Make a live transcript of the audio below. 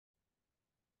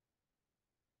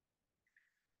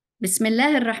بسم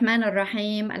الله الرحمن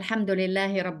الرحيم الحمد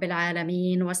لله رب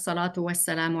العالمين والصلاة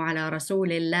والسلام على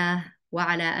رسول الله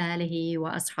وعلى آله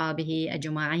وأصحابه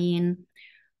أجمعين.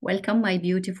 Welcome my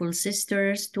beautiful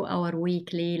sisters to our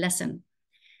weekly lesson.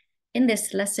 In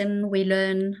this lesson we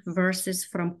learn verses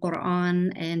from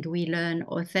Quran and we learn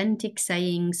authentic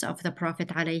sayings of the Prophet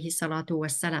عليه الصلاة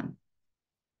والسلام.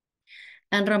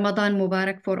 And Ramadan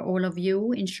Mubarak for all of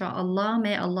you, inshallah.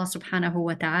 May Allah subhanahu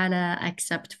wa ta'ala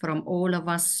accept from all of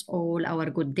us all our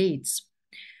good deeds.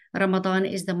 Ramadan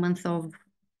is the month of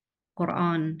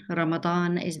Quran.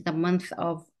 Ramadan is the month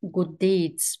of good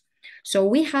deeds. So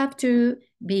we have to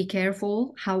be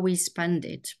careful how we spend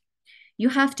it. You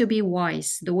have to be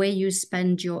wise the way you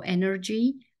spend your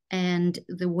energy and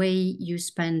the way you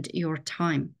spend your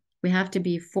time. We have to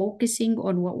be focusing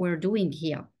on what we're doing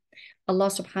here. Allah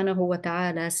subhanahu wa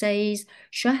ta'ala says,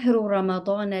 شهر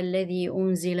رمضان الذي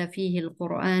أنزل فيه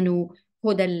القرآن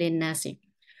هدى للناس.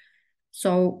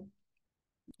 So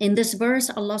in this verse,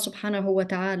 Allah subhanahu wa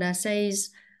ta'ala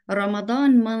says,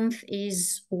 Ramadan month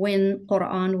is when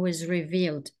Quran was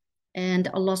revealed. And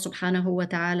Allah subhanahu wa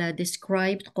ta'ala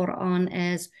described Quran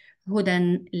as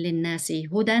Hudan linnasi.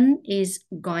 Hudan is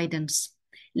guidance.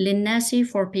 Linnasi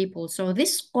for people. So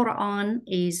this Quran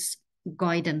is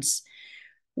guidance.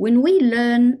 When we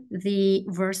learn the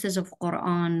verses of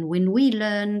Quran, when we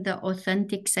learn the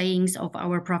authentic sayings of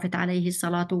our Prophet alayhi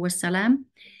salatu wasalam,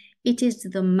 it is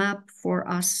the map for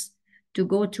us to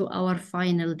go to our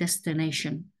final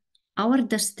destination. Our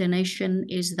destination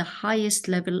is the highest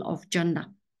level of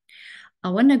Jannah. I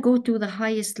want to go to the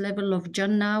highest level of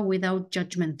Jannah without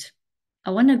judgment.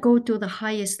 I want to go to the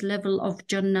highest level of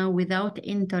Jannah without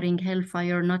entering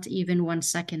hellfire, not even 1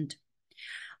 second.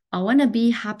 I want to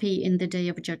be happy in the day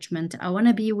of judgment. I want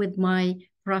to be with my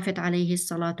Prophet alayhi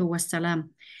salatu wasalam.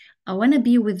 I want to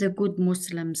be with the good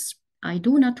Muslims. I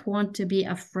do not want to be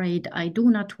afraid. I do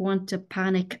not want to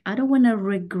panic. I don't want to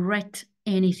regret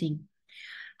anything.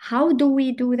 How do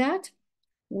we do that?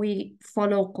 We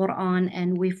follow Quran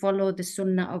and we follow the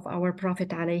Sunnah of our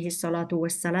Prophet alayhi salatu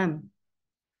wasalam.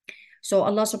 So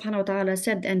Allah subhanahu wa ta'ala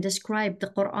said and described the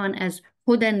Quran as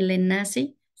Hudan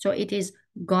linnasi. So it is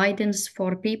guidance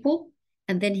for people.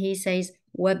 And then he says,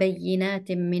 وَبَيِّنَاتٍ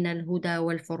مِّنَ الْهُدَى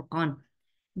وَالْفُرْقَانِ.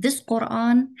 This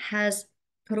Quran has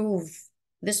proof.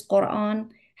 This Quran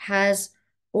has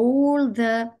all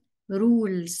the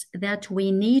rules that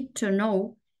we need to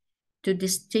know to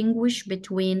distinguish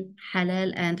between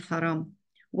halal and haram.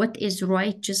 What is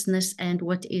righteousness and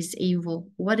what is evil?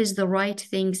 What is the right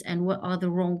things and what are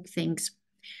the wrong things?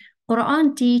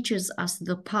 Quran teaches us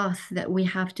the path that we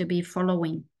have to be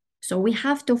following. So we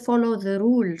have to follow the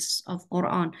rules of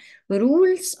Quran.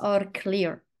 Rules are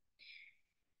clear.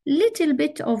 Little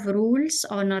bit of rules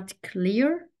are not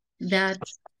clear, that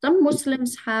some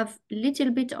Muslims have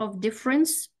little bit of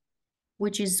difference,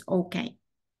 which is okay.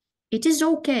 It is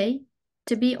okay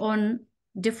to be on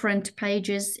different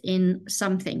pages in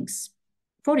some things.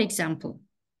 For example,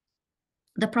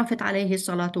 the Prophet alayhi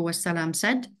salatu wasalam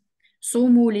said,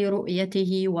 صوموا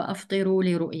لرؤيته وأفطروا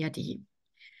لرؤيته.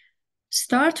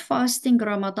 Start fasting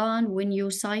Ramadan when you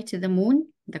sight the moon,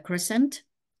 the crescent,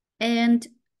 and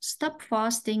stop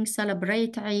fasting,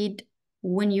 celebrate Eid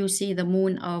when you see the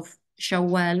moon of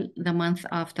Shawwal, the month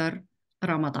after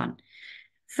Ramadan.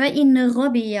 فإن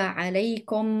غبي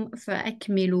عليكم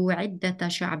فأكملوا عدة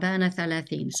شعبان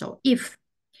 30. So if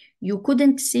you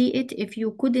couldn't see it, if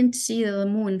you couldn't see the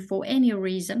moon for any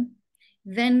reason,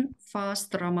 then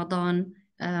fast Ramadan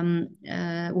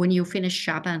when you finish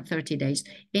Sha'ban 30 days.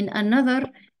 In another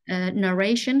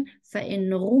narration,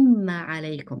 فإن غم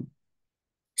عليكم.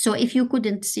 So if you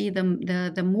couldn't see the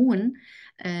moon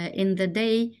in the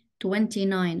day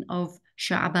 29 of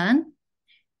Sha'ban,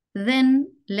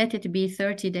 then let it be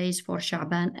 30 days for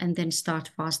Sha'ban and then start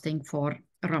fasting for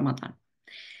Ramadan.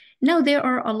 Now, there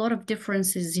are a lot of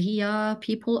differences here.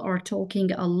 People are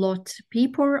talking a lot.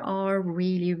 People are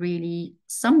really,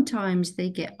 sometimes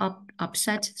they get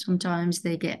upset, sometimes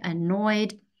they get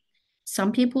annoyed.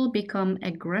 Some people become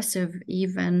aggressive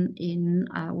even in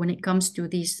when it comes to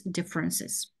these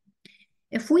differences.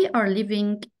 If we are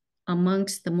living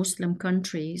amongst the Muslim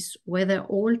countries, where they're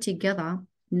all together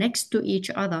next to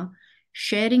each other,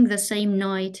 sharing the same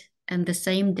night and the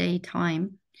same day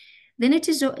time, then it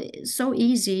is so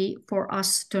easy for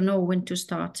us to know when to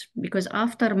start, because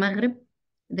after Maghrib,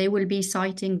 they will be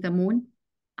sighting the moon.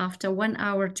 After 1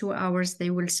 hour, 2 hours, they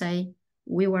will say,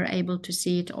 we were able to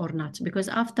see it or not, because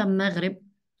after Maghrib,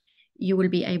 you will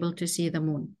be able to see the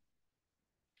moon.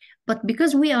 But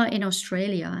because we are in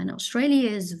Australia, and Australia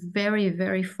is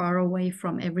very far away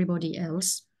from everybody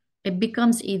else, it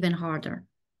becomes even harder.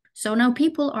 So now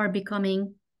people are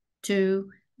becoming to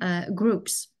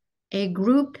groups. A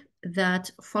group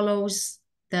that follows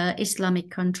the Islamic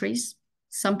countries.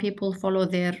 Some people follow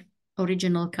their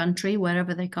original country,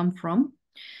 wherever they come from.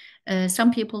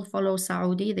 Some people follow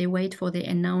Saudi. They wait for the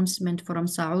announcement from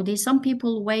Saudi. Some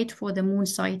people wait for the moon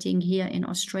sighting here in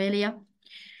Australia.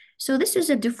 So this is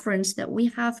a difference that we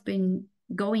have been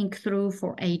going through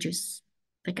for ages.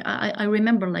 Like I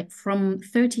remember, like from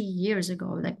 30 years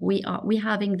ago, like we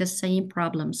having the same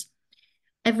problems.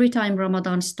 Every time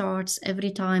Ramadan starts,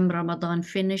 every time Ramadan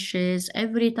finishes,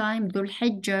 every time Dhul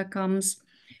Hijjah comes,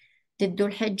 did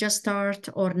Dhul Hijjah start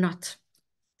or not?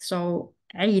 So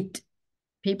Eid,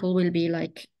 people will be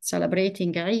like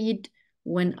celebrating Eid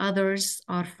when others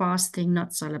are fasting,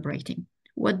 not celebrating.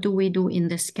 What do we do in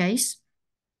this case?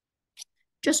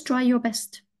 Just try your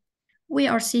best. We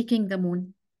are seeking the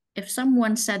moon. If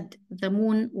someone said the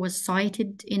moon was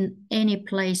sighted in any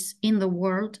place in the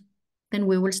world, then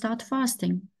we will start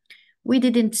fasting. We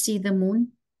didn't see the moon.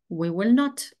 We will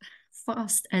not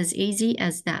fast, as easy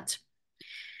as that.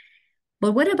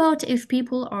 But what about if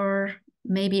people are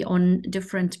maybe on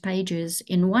different pages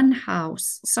in one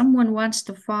house? Someone wants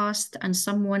to fast and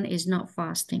someone is not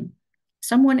fasting.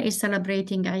 Someone is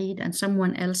celebrating Eid and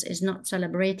someone else is not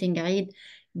celebrating Eid,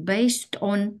 based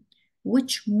on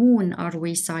which moon are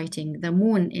we sighting? The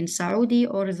moon in Saudi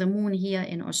or the moon here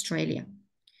in Australia?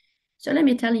 So let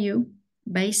me tell you,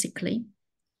 basically,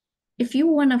 if you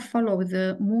want to follow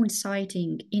the moon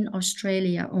sighting in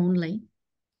Australia only,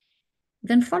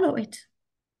 then follow it.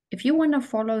 If you want to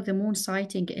follow the moon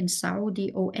sighting in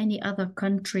Saudi or any other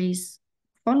countries,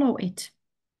 follow it.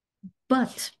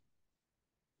 But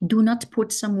do not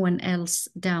put someone else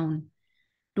down.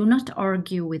 Do not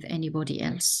argue with anybody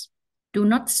else. Do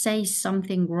not say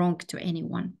something wrong to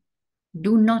anyone.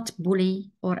 Do not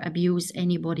bully or abuse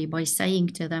anybody by saying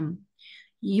to them,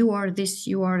 you are this,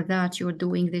 you are that, you're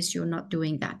doing this, you're not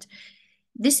doing that.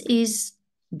 This is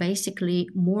basically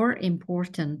more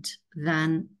important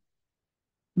than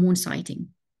moon sighting.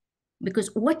 Because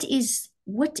what is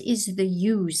the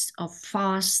use of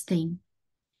fasting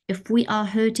if we are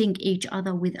hurting each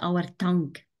other with our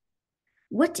tongue?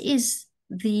 What is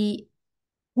the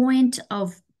point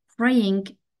of praying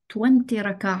 20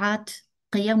 raka'at,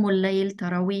 qiyamul layl,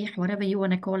 tarawih, whatever you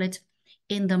want to call it,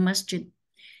 in the masjid,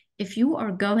 if you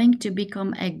are going to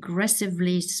become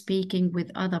aggressively speaking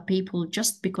with other people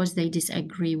just because they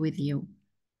disagree with you?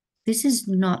 This is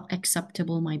not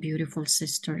acceptable, my beautiful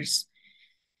sisters.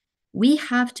 We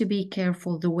have to be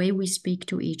careful the way we speak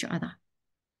to each other.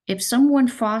 If someone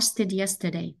fasted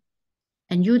yesterday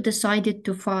and you decided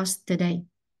to fast today,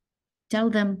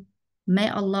 tell them, may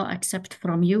Allah accept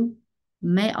from you,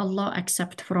 may Allah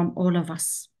accept from all of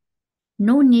us.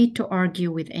 No need to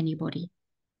argue with anybody.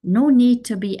 No need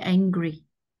to be angry.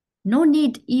 No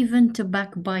need even to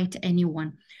backbite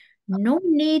anyone. No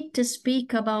need to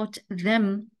speak about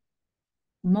them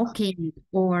mocking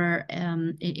or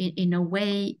in a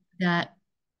way that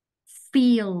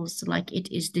feels like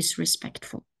it is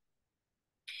disrespectful.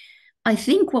 I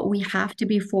think what we have to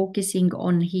be focusing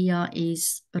on here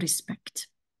is respect.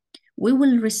 We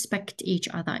will respect each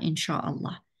other,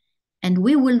 inshallah, and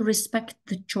we will respect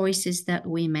the choices that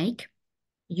we make.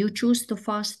 You choose to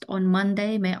fast on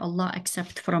Monday, may Allah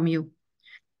accept from you.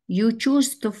 You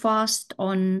choose to fast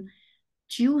on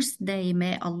Tuesday,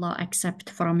 may Allah accept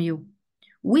from you.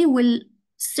 We will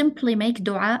simply make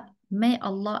dua, may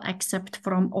Allah accept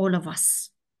from all of us.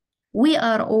 We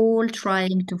are all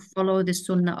trying to follow the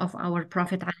sunnah of our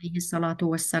Prophet alayhi salatu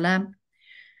wassalam.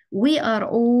 We are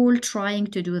all trying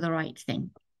to do the right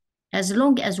thing. As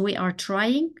long as we are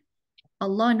trying,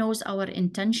 Allah knows our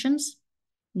intentions.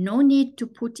 No need to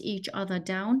put each other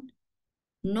down.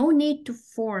 No need to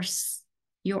force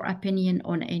your opinion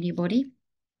on anybody.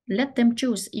 Let them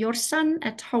choose. Your son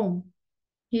at home,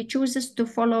 he chooses to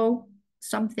follow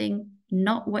something,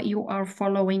 not what you are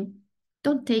following.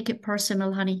 Don't take it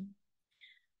personal, honey.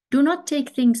 Do not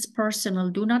take things personal.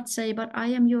 Do not say, but I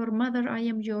am your mother, I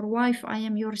am your wife, I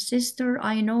am your sister,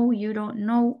 I know you don't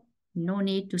know. No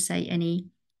need to say any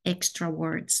extra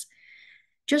words.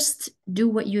 Just do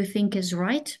what you think is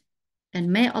right,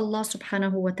 and may Allah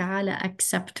subhanahu wa ta'ala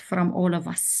accept from all of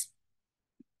us.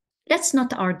 Let's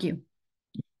not argue.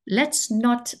 Let's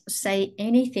not say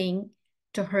anything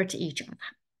to hurt each other.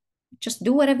 Just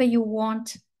do whatever you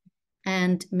want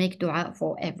and make dua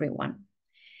for everyone.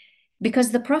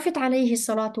 Because the Prophet alayhi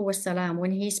salatu wasalam,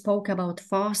 when he spoke about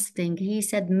fasting, he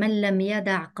said, "Man lam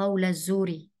yada' qawla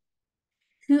zuri."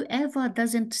 Whoever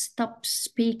doesn't stop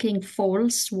speaking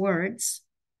false words,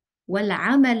 wal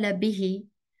amala bihi,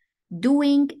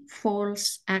 doing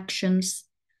false actions,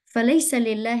 فليس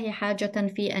لله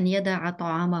حاجة في أن يدع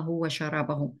طعامه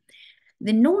وشرابه.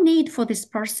 There's no need for this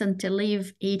person to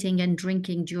leave eating and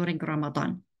drinking during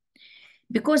Ramadan.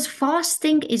 Because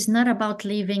fasting is not about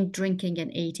leaving drinking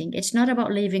and eating. It's not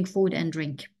about leaving food and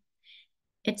drink.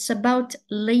 It's about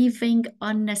leaving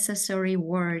unnecessary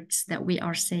words that we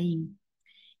are saying.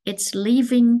 It's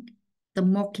leaving the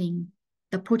mocking,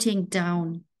 the putting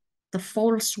down, the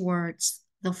false words,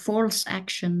 the false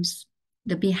actions,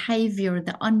 the behavior,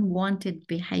 the unwanted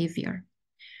behavior.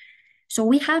 So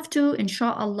we have to,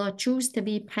 inshallah, choose to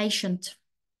be patient.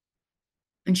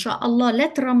 Inshallah,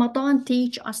 let Ramadan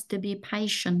teach us to be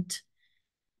patient.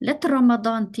 Let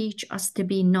Ramadan teach us to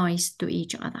be nice to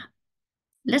each other.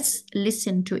 Let's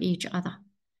listen to each other.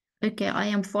 Okay, I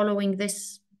am following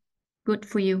this. Good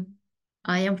for you.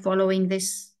 I am following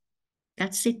this.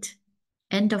 That's it.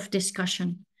 End of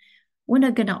discussion. We're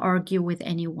not going to argue with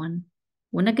anyone.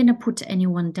 We're not going to put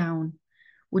anyone down.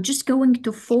 We're just going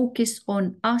to focus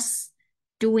on us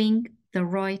doing the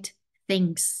right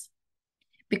things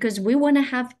because we want to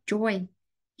have joy.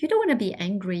 You don't want to be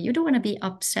angry. You don't want to be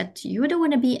upset. You don't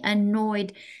want to be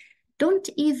annoyed. Don't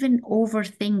even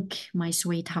overthink, my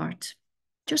sweetheart.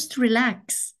 Just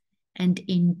relax and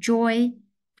enjoy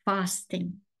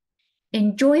fasting.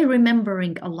 Enjoy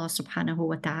remembering Allah subhanahu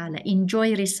wa ta'ala.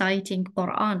 Enjoy reciting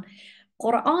Quran.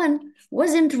 Quran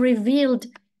wasn't revealed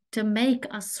to make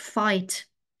us fight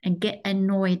and get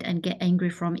annoyed and get angry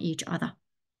from each other.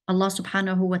 Allah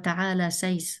subhanahu wa ta'ala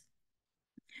says,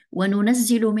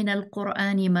 وَنُنَزِّلُ مِنَ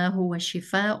الْقُرْآنِ مَا هُوَ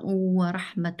شِفَاءٌ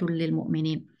وَرَحْمَةٌ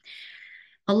لِلْمُؤْمِنِينَ.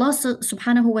 Allah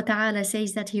subhanahu wa ta'ala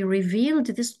says that He revealed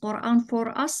this Quran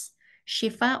for us.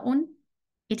 Shifa'un,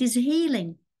 it is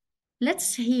healing.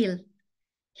 Let's heal.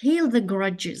 Heal the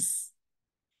grudges.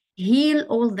 Heal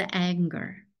all the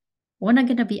anger. We're not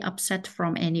going to be upset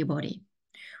from anybody.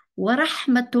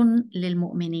 وَرَحْمَةٌ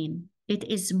لِلْمُؤْمِنِينَ. It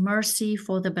is mercy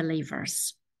for the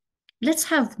believers. Let's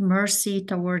have mercy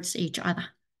towards each other.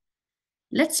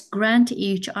 Let's grant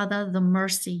each other the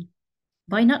mercy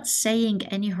by not saying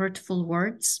any hurtful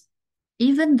words,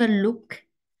 even the look.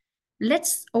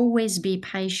 Let's always be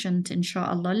patient,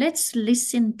 inshallah. Let's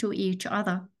listen to each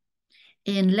other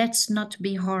and let's not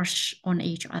be harsh on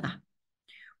each other.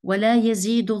 وَلَا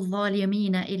يَزِيدُ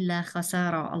الظَّالِمِينَ إِلَّا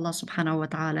خَسَارًا. Allah subhanahu wa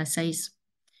ta'ala says,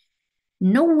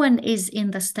 no one is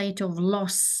in the state of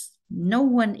loss. No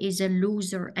one is a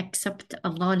loser except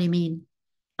al-Zalimin.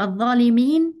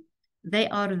 Al-Zalimin, they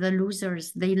are the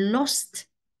losers. They lost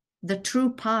the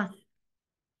true path.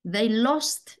 They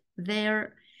lost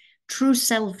their true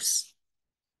selves.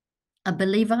 A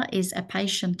believer is a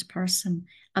patient person.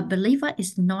 A believer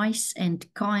is nice and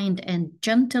kind and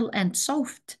gentle and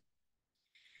soft.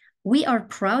 We are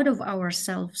proud of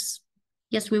ourselves.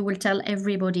 Yes, we will tell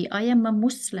everybody, I am a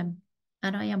Muslim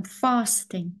and I am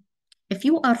fasting. If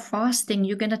you are fasting,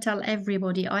 you're going to tell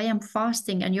everybody, I am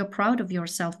fasting, and you're proud of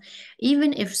yourself.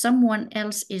 Even if someone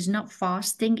else is not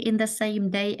fasting in the same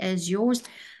day as yours,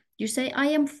 you say, I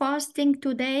am fasting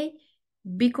today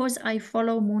because I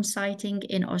follow moon sighting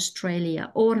in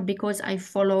Australia or because I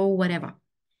follow whatever.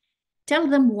 Tell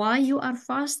them why you are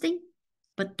fasting,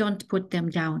 but don't put them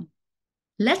down.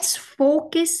 Let's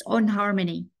focus on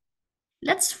harmony.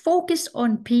 Let's focus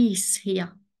on peace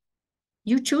here.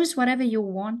 You choose whatever you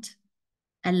want.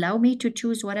 Allow me to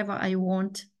choose whatever I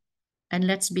want. And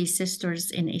let's be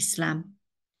sisters in Islam.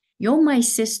 You're my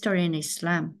sister in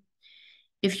Islam.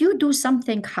 If you do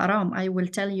something haram, I will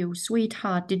tell you,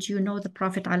 sweetheart, did you know the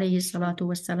Prophet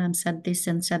ﷺ said this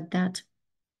and said that?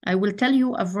 I will tell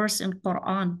you a verse in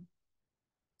Quran.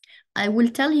 I will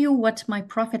tell you what my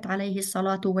Prophet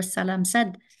ﷺ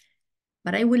said,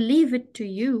 but I will leave it to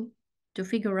you to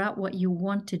figure out what you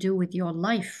want to do with your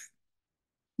life.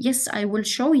 Yes, I will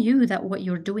show you that what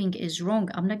you're doing is wrong.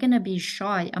 I'm not going to be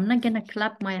shy. I'm not going to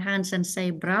clap my hands and say,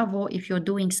 bravo, if you're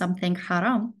doing something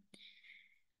haram.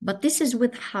 But this is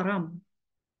with haram.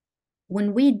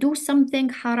 When we do something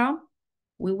haram,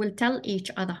 we will tell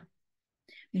each other.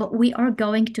 But we are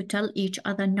going to tell each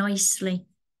other nicely.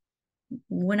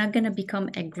 We're not going to become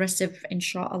aggressive,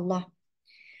 inshallah.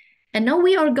 And now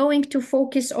we are going to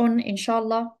focus on,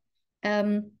 inshallah,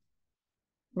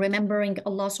 remembering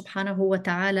Allah subhanahu wa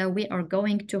ta'ala. We are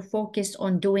going to focus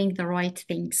on doing the right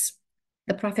things.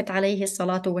 The Prophet alayhi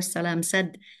salatu wasalam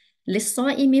said,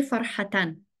 لِلصَّائِمِ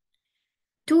فَرْحَةً.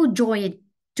 Two joys,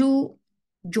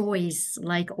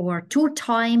 or 2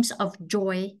 times of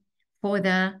joy for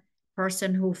the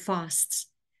person who fasts.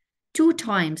 2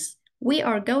 times. We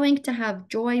are going to have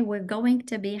joy. We're going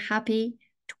to be happy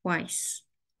twice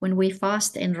when we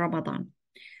fast in Ramadan.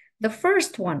 The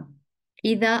first one,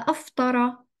 إِذَا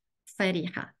أَفْطَرَ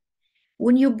فَرِحَ.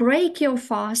 When you break your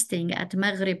fasting at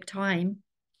Maghrib time,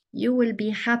 you will be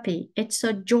happy. It's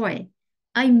a joy.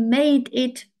 I made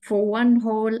it for one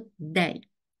whole day.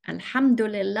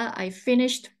 Alhamdulillah, I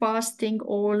finished fasting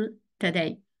all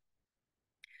today.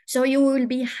 So you will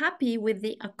be happy with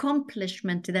the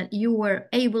accomplishment that you were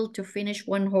able to finish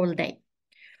one whole day.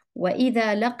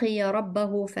 وَإِذَا لَقِيَ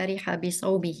رَبَّهُ فَرِحَ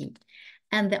بِصَوْمِهِ.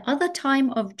 And the other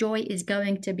time of joy is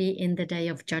going to be in the day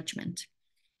of judgment.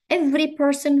 Every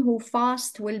person who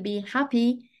fasts will be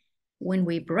happy when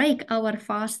we break our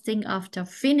fasting after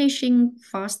finishing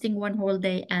fasting one whole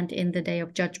day and in the day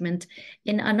of judgment.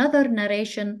 In another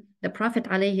narration, the Prophet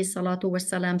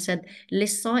ﷺ said,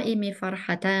 لِلصَّائِمِ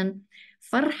فَرْحَتَانِ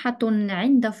فَرْحَةٌ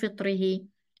عِنْدَ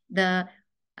فِطْرِهِ.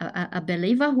 A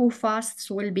believer who fasts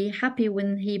will be happy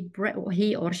when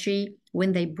he or she,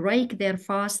 when they break their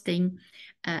fasting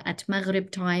at Maghrib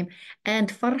time,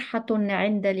 and فرحة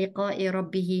عند لقاء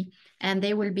ربه, and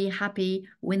they will be happy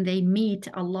when they meet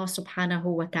Allah subhanahu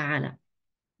wa ta'ala.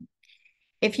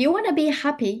 If you want to be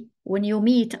happy when you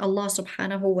meet Allah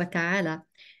subhanahu wa ta'ala,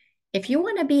 if you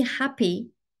want to be happy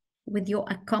with your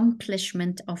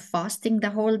accomplishment of fasting the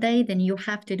whole day, then you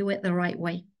have to do it the right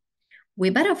way. We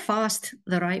better fast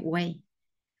the right way.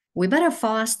 We better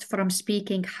fast from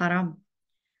speaking haram.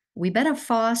 We better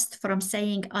fast from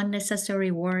saying unnecessary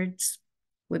words.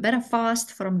 We better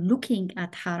fast from looking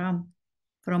at haram,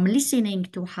 from listening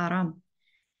to haram,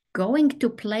 going to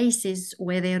places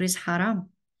where there is haram.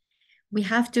 We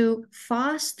have to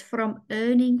fast from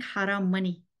earning haram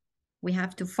money. We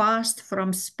have to fast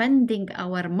from spending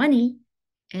our money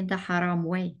in the haram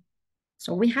way.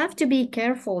 So we have to be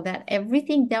careful that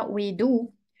everything that we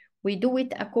do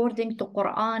it according to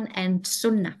Quran and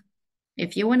Sunnah.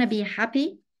 If you want to be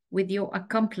happy with your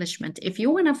accomplishment, if you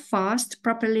want to fast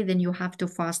properly, then you have to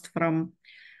fast from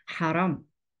haram.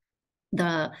 In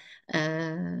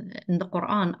the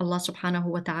Quran, Allah subhanahu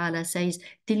wa ta'ala says,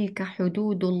 تِلْكَ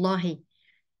حُدُودُ اللَّهِ.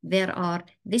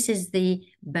 This is the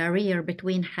barrier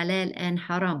between halal and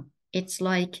haram. It's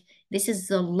like, this is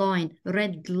the line,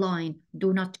 red line,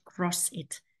 do not cross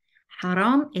it.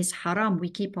 Haram is haram, we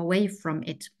keep away from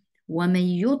it.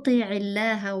 وَمَن يُطِعِ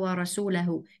اللَّهَ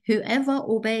وَرَسُولَهُ. Whoever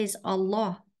obeys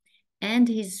Allah and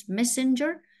His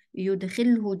Messenger,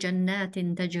 يُدْخِلْهُ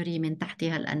جَنَّاتٍ تَجْرِي مِن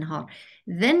تَحْتِهَا الْأَنْهَارِ.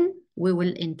 Then we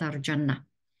will enter Jannah.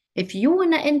 If you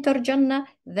want to enter Jannah,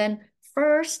 then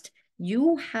first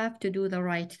you have to do the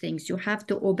right things. You have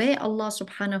to obey Allah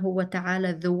subhanahu wa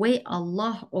ta'ala the way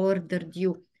Allah ordered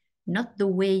you, not the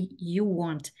way you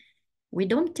want. We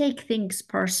don't take things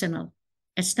personal.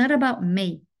 It's not about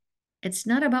me. It's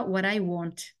not about what I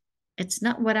want. It's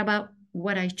not about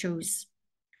what I choose.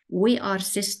 We are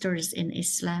sisters in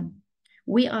Islam.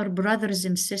 We are brothers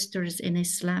and sisters in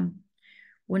Islam.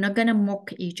 We're not going to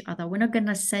mock each other. We're not going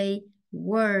to say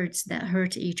words that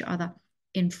hurt each other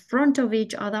in front of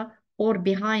each other or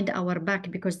behind our back,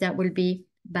 because that will be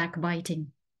backbiting.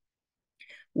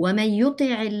 وَمَن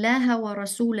يُطِعِ اللَّهَ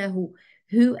وَرَسُولَهُ.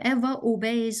 Whoever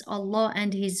obeys Allah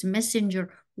and His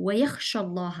Messenger, وَيَخْشَى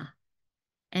اللَّهَ,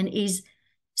 and is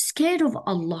scared of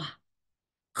Allah.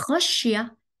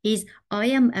 Khashya is, I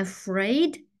am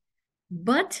afraid,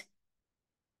 but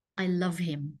I love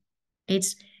Him.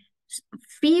 It's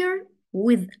fear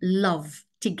with love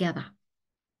together.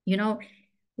 You know,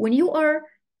 when you are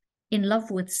in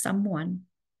love with someone,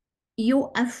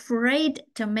 you're afraid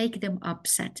to make them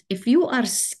upset. If you are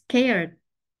scared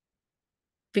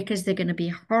because they're going to be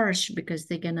harsh, because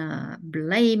they're going to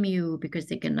blame you, because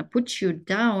they're going to put you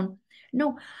down,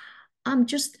 no,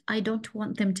 I don't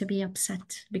want them to be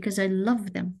upset because I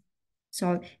love them.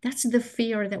 So that's the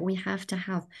fear that we have to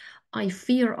have. I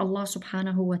fear Allah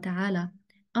subhanahu wa ta'ala.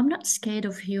 I'm not scared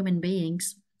of human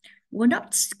beings. We're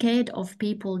not scared of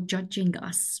people judging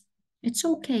us. It's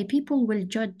okay. People will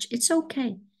judge. It's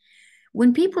okay.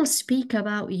 When people speak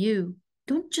about you,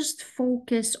 don't just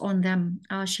focus on them.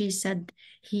 She said,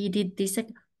 he did this.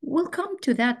 We'll come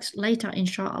to that later,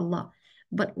 inshallah.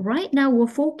 But right now we're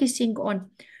focusing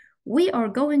on, we are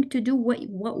going to do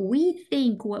what we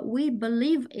think, what we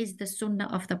believe is the sunnah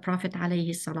of the Prophet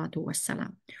alayhi salatu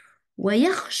wassalam.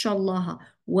 وَيَخْشَى اللَّهَ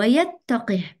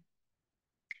وَيَتَّقِهِ.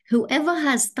 Whoever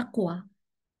has taqwa,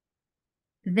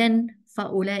 then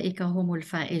فَأُولَٰئِكَ هُمُ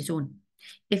الْفَائِزُونَ.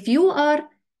 If you are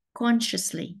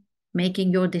consciously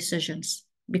making your decisions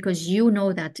because you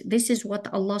know that this is what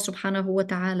Allah subhanahu wa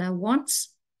ta'ala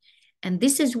wants, and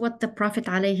this is what the Prophet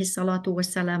alayhi salatu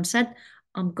wasalam said,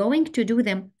 I'm going to do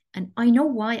them, and I know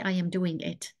why I am doing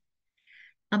it.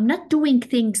 I'm not doing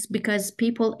things because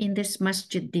people in this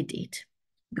masjid did it,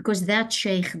 because that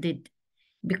sheikh did,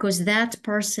 because that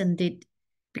person did,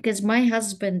 because my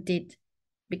husband did,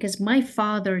 because my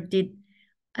father did.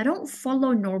 I don't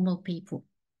follow normal people.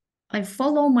 I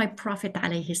follow my Prophet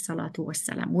alayhi salatu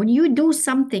wasalam. When you do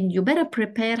something, you better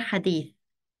prepare hadith.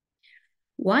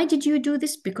 Why did you do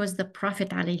this? Because the Prophet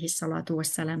alayhi salatu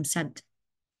wasalam said.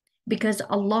 Because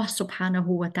Allah subhanahu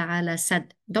wa ta'ala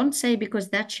said. Don't say because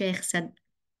that sheikh said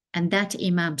and that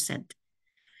imam said.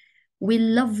 We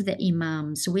love the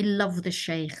imams, we love the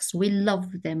sheikhs, we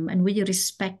love them and we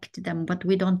respect them, but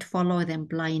we don't follow them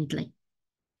blindly.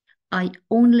 I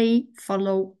only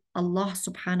follow Allah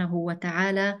subhanahu wa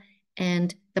ta'ala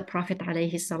and the Prophet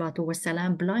alayhi salatu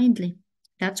wasalam blindly.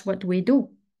 That's what we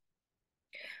do.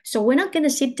 So we're not going to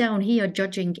sit down here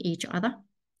judging each other.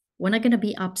 We're not going to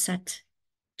be upset.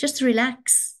 Just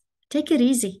relax. Take it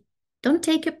easy. Don't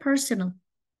take it personal.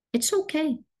 It's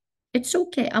okay. It's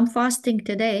okay. I'm fasting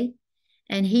today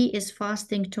and he is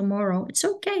fasting tomorrow. It's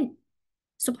okay.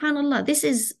 Subhanallah,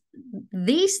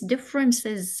 these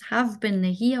differences have been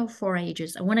here for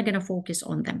ages, and we're not going to focus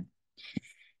on them.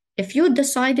 If you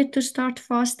decided to start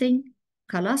fasting,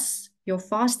 khalas, you're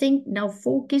fasting, now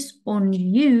focus on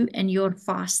you and your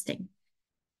fasting.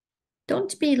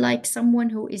 Don't be like someone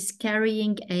who is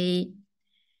carrying in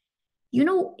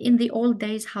the old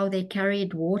days, how they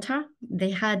carried water, they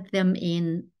had them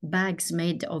in bags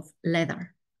made of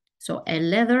leather. So a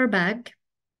leather bag,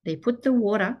 they put the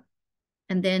water,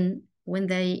 and then when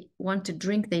they want to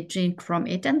drink, they drink from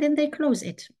it, and then they close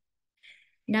it.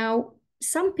 Now,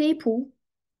 some people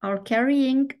are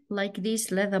carrying like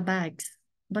these leather bags,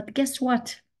 but guess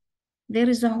what? There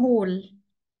is a hole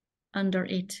under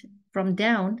it. From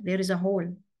down, there is a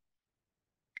hole.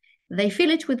 They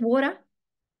fill it with water,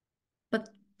 but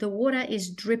the water is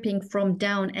dripping from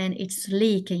down and it's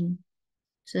leaking.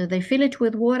 So they fill it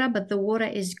with water, but the water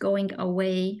is going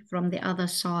away from the other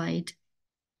side.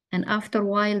 And after a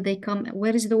while, they come,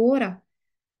 where is the water?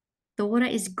 The water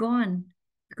is gone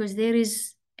because there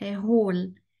is a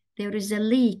hole. There is a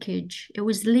leakage. It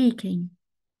was leaking.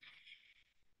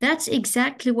 That's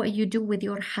exactly what you do with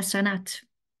your hasanat.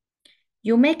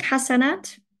 You make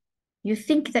hasanat. You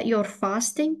think that you're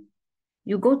fasting.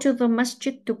 You go to the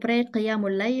masjid to pray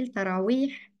Qiyamul Layl,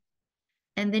 Taraweeh,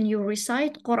 and then you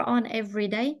recite Quran every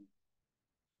day.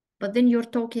 But then you're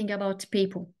talking about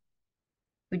people.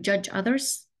 You judge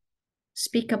others,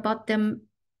 speak about them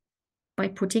by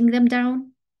putting them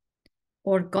down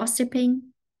or gossiping.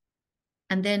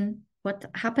 And then what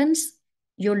happens?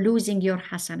 You're losing your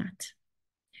hasanat.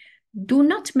 Do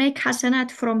not make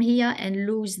hasanat from here and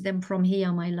lose them from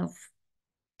here, my love.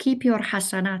 Keep your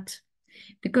hasanat.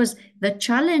 Because the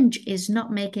challenge is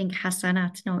not making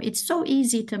hasanat. No, it's so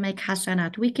easy to make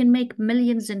hasanat. We can make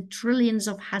millions and trillions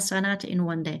of hasanat in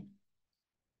one day.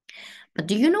 But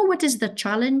do you know what is the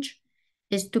challenge?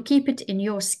 Is to keep it in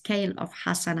your scale of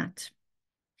hasanat.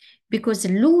 Because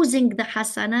losing the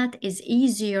hasanat is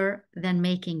easier than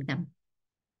making them.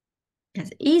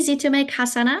 It's easy to make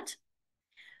hasanat,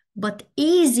 but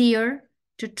easier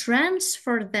to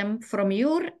transfer them from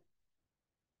your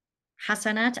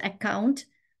hasanat account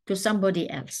to somebody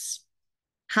else.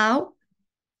 How?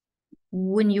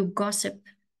 When you gossip,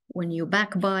 when you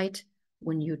backbite,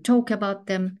 when you talk about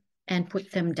them and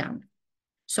put them down.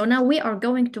 So now we are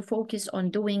going to focus on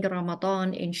doing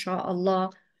Ramadan,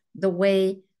 inshallah, the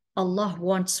way Allah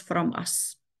wants from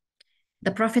us.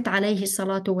 The Prophet alayhi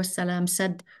salatu wasalam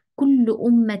said, كل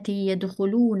أمتي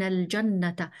يدخلون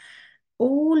الجنة.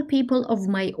 All people of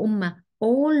my ummah,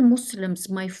 all Muslims,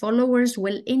 my followers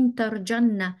will enter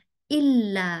Jannah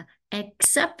إلا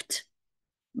except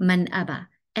man أبى,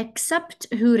 except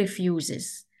who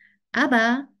refuses.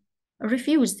 أبى,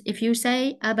 refused. If you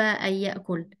say أبى أن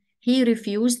يأكل, he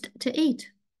refused to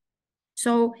eat.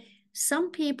 So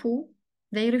some people,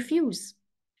 they refuse.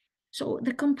 So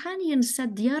the companion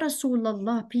said, Ya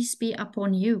Rasulullah, peace be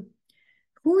upon you.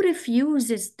 Who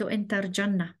refuses to enter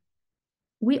Jannah?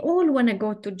 We all want to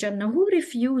go to Jannah. Who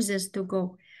refuses to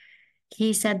go?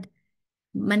 He said,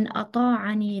 Man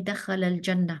ata'ani dakhal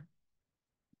al-Jannah.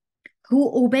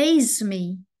 Who obeys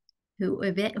me, who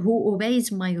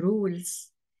obeys my rules,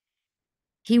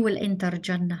 he will enter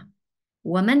Jannah.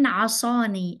 وَمَنْ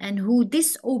عَصَانِي, and who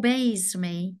disobeys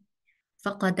me,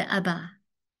 فَقَدْ أَبَى.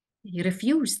 He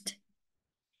refused.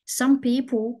 Some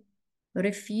people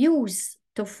refuse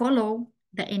to follow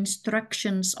the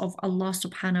instructions of Allah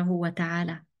subhanahu wa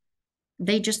ta'ala.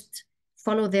 They just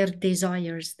follow their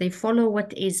desires. They follow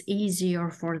what is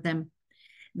easier for them.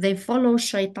 They follow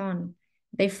shaitan.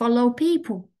 They follow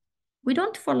people. We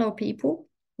don't follow people.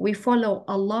 We follow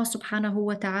Allah subhanahu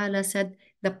wa ta'ala said,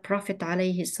 the Prophet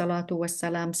alayhi salatu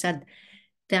wasalam said,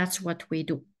 that's what we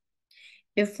do.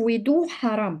 If we do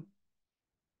haram,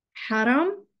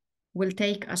 haram will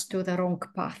take us to the wrong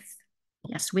path.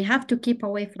 Yes, we have to keep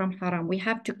away from haram. We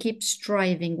have to keep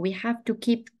striving. We have to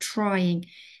keep trying,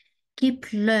 keep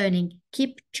learning,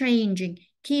 keep changing,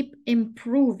 keep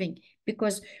improving,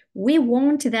 because we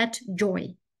want that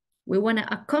joy. We want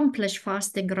to accomplish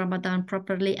fasting Ramadan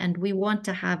properly, and we want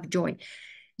to have joy.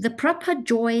 The proper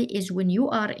joy is when you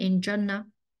are in Jannah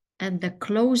and the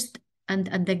closed and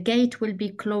the gate will be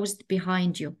closed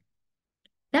behind you.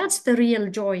 That's the real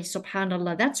joy,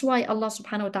 subhanallah. That's why Allah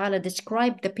subhanahu wa ta'ala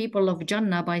described the people of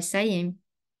Jannah by saying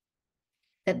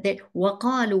that they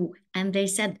waqalu, and they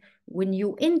said, when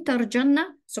you enter Jannah,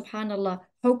 subhanallah,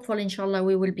 hopefully inshallah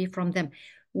we will be from them.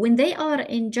 When they are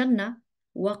in Jannah,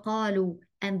 waqalu,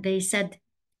 and they said,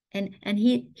 and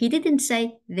he didn't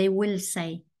say they will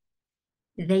say.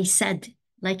 They said,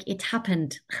 like it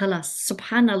happened, khalas,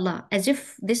 subhanallah, as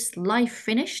if this life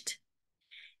finished,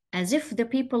 as if the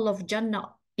people of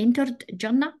Jannah entered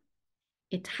Jannah,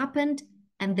 it happened,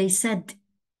 and they said,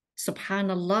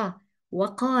 subhanallah,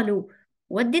 waqalu,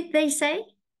 what did they say?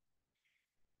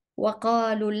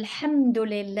 وقالوا الحمد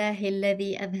لله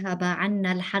الذي أذهب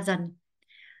عنا الحزن.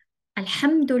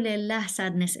 Alhamdulillah,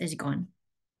 sadness is gone.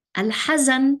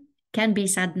 Al-hazan can be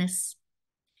sadness.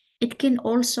 It can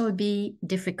also be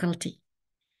difficulty.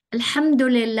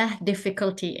 Alhamdulillah,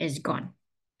 difficulty is gone.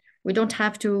 We don't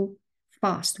have to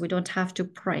fast. We don't have to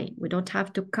pray. We don't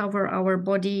have to cover our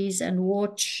bodies and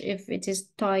watch if it is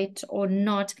tight or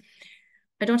not.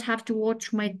 I don't have to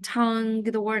watch my tongue,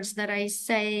 the words that I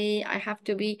say. I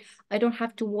don't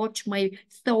have to watch my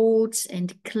thoughts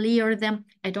and clear them.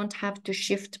 I don't have to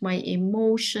shift my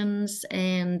emotions,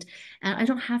 and I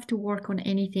don't have to work on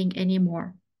anything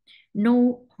anymore.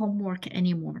 No homework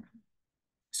anymore.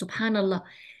 Subhanallah.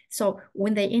 So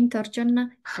when they enter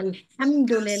Jannah,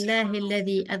 Alhamdulillah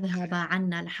alladhi adhaba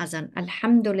anna al-hazan.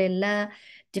 Alhamdulillah,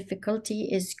 difficulty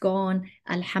is gone.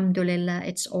 Alhamdulillah,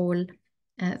 it's all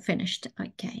finished.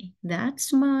 Okay,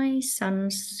 that's my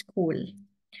son's school.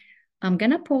 I'm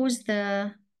gonna pause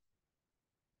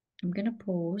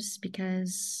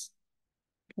because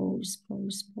pause.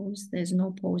 There's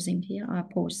no pausing here.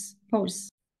 Pause.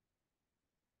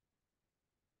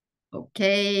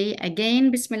 Okay,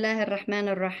 again, Bismillah ar-Rahman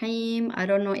ar-Rahim. I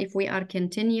don't know if we are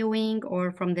continuing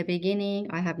or from the beginning.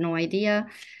 I have no idea.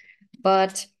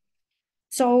 But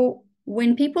so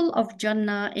when people of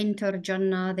Jannah enter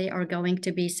Jannah, they are going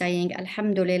to be saying,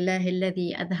 Alhamdulillah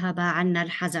alladhi adhaba anna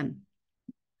al-hazan.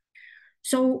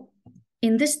 So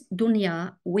in this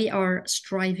dunya, we are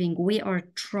striving, we are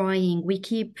trying, we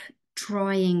keep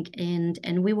trying,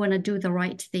 and we want to do the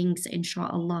right things,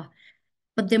 inshallah.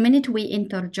 But the minute we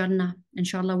enter Jannah,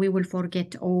 inshallah, we will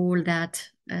forget all that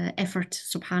effort,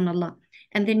 subhanallah.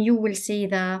 And then you will see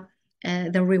the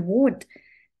reward.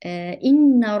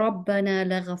 Inna rabbana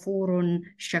laghafurun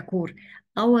shakur.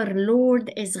 Our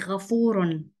Lord is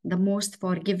ghafurun, the most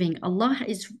forgiving. Allah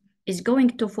is going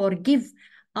to forgive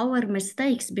our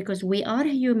mistakes because we are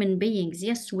human beings.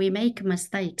 Yes, we make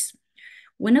mistakes.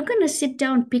 We're not going to sit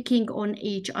down picking on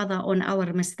each other on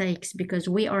our mistakes because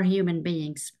we are human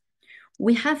beings.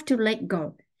 We have to let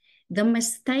go. The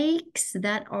mistakes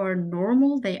that are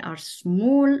normal, they are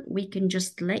small, we can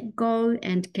just let go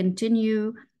and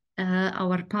continue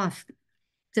our path.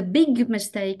 The big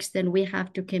mistakes, then we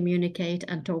have to communicate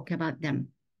and talk about them.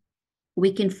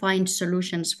 We can find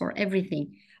solutions for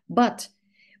everything. But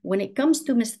when it comes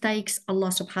to mistakes, Allah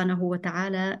subhanahu wa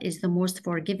ta'ala is the most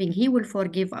forgiving. He will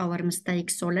forgive our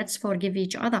mistakes. So let's forgive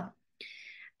each other.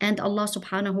 And Allah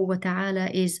subhanahu wa ta'ala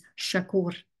is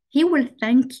shakur. He will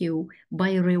thank you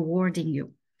by rewarding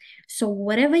you. So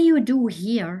whatever you do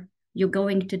here, you're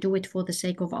going to do it for the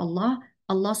sake of Allah.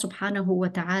 Allah subhanahu wa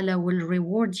ta'ala will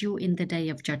reward you in the day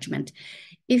of judgment.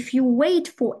 If you wait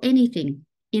for anything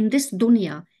in this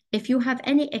dunya, if you have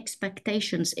any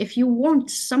expectations, if you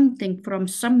want something from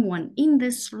someone in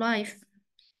this life,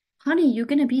 honey, you're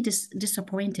going to be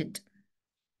disappointed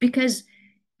because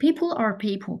people are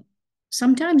people.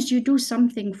 Sometimes you do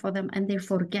something for them and they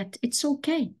forget. It's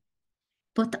okay.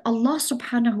 But Allah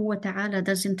subhanahu wa ta'ala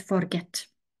doesn't forget.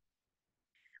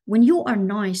 When you are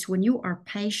nice, when you are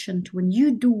patient, when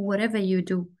you do whatever you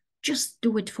do, just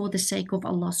do it for the sake of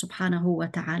Allah subhanahu wa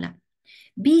ta'ala.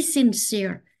 Be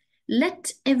sincere.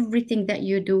 Let everything that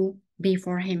you do be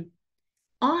for Him.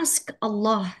 Ask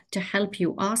Allah to help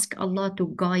you. Ask Allah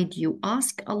to guide you.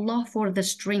 Ask Allah for the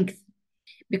strength.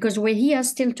 Because we're here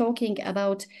still talking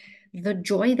about the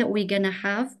joy that we're going to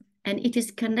have, and it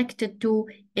is connected to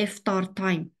iftar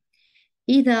time.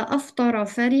 إِذَا أَفْطَرَ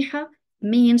فَرِحَ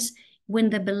means when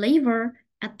the believer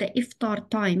at the iftar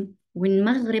time, when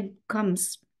Maghrib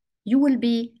comes, you will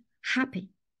be happy.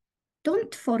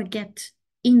 Don't forget,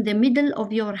 in the middle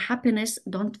of your happiness,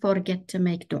 don't forget to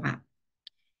make dua.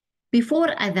 Before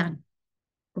adhan,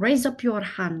 raise up your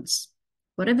hands.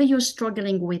 Whatever you're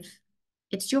struggling with,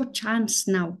 it's your chance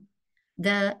now.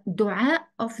 The dua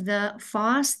of the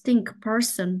fasting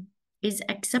person is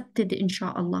accepted,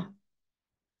 inshallah.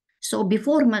 So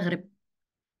before Maghrib,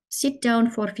 sit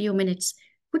down for a few minutes.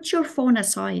 Put your phone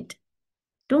aside.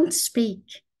 Don't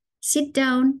speak. Sit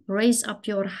down, raise up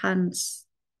your hands,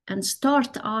 and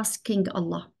start asking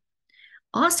Allah.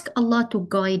 Ask Allah to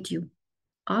guide you.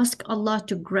 Ask Allah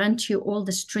to grant you all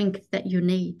the strength that you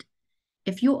need.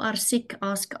 If you are sick,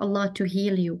 ask Allah to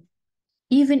heal you.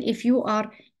 Even if you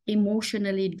are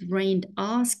emotionally drained,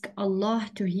 ask Allah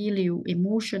to heal you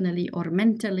emotionally or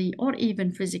mentally or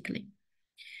even physically.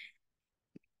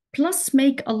 Plus,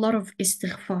 make a lot of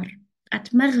istighfar.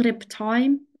 At Maghrib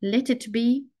time, let it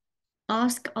be,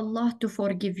 ask Allah to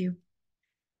forgive you.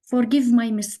 Forgive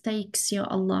my mistakes, Ya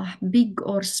Allah, big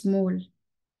or small,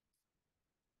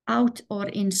 out or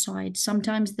inside.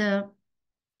 Sometimes the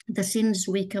sins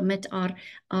we commit are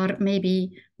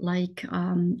maybe like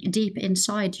deep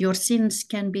inside. Your sins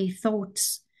can be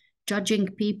thoughts, judging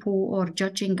people or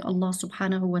judging Allah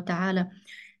subhanahu wa ta'ala.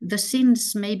 The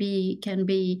sins maybe can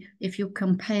be if you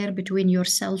compare between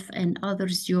yourself and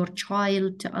others, your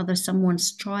child to other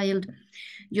someone's child.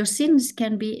 Your sins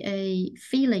can be a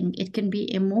feeling, it can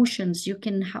be emotions, you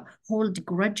can hold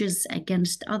grudges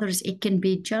against others, it can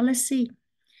be jealousy,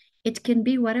 it can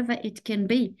be whatever it can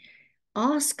be.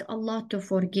 Ask Allah to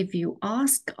forgive you.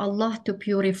 Ask Allah to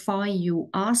purify you.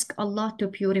 Ask Allah to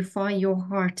purify your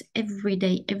heart every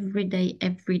day, every day,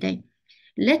 every day.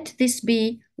 Let this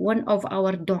be one of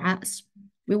our du'as.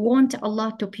 We want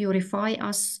Allah to purify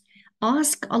us.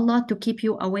 Ask Allah to keep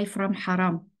you away from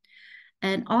haram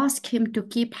and ask Him to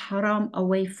keep haram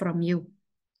away from you.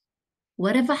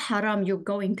 Whatever haram you're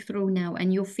going through now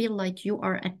and you feel like you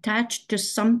are attached to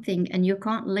something and you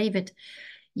can't leave it,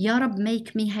 Ya Rab,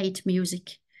 make me hate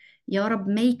music. Ya Rab,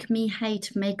 make me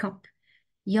hate makeup.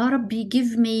 Ya Rabbi,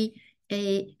 give me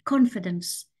a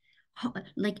confidence,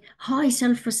 like high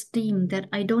self-esteem that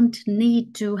I don't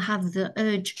need to have the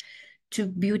urge to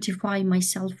beautify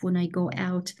myself when I go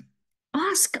out.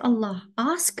 Ask Allah,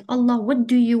 what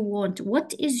do you want?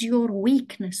 What is your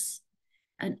weakness?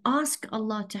 And ask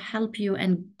Allah to help you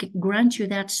and grant you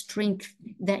that strength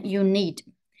that you need.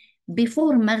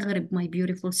 Before Maghrib, my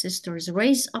beautiful sisters,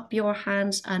 raise up your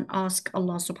hands and ask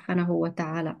Allah subhanahu wa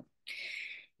ta'ala.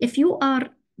 If you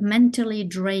are mentally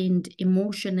drained,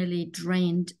 emotionally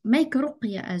drained, make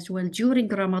ruqya as well during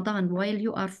Ramadan while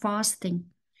you are fasting.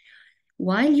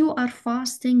 While you are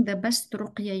fasting, the best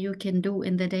ruqya you can do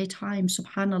in the daytime,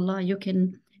 subhanallah, you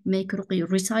can make ruqya.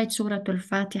 Recite Surah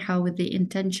Al-Fatiha with the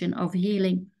intention of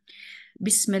healing.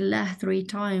 Bismillah 3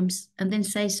 times and then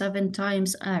say 7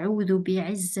 times أعوذ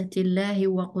بعزة الله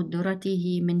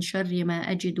وقدرته من شر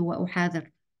ما أجد وأحاذر.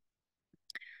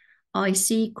 I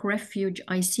seek refuge,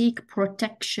 I seek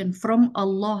protection from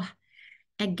Allah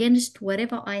against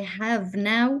whatever I have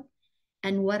now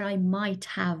and what I might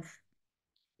have.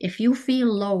 If you feel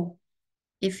low,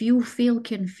 if you feel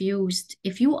confused,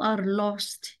 if you are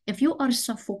lost, if you are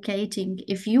suffocating,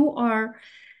 if you are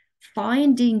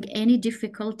finding any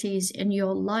difficulties in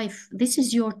your life, this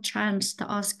is your chance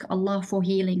to ask Allah for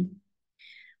healing.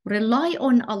 Rely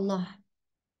on Allah.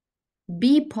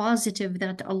 Be positive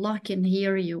that Allah can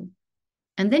hear you.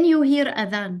 And then you hear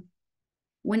adhan.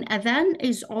 When adhan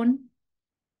is on,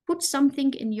 put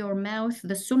something in your mouth.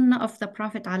 The sunnah of the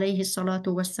Prophet alayhi salatu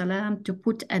wasalam, to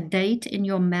put a date in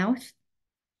your mouth.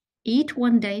 Eat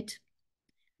 1 date.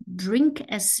 Drink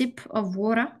a sip of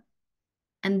water.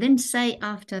 And then say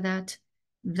after that,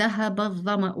 ذهب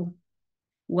الظمأ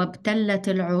وابتلت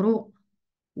العروق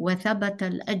وثبت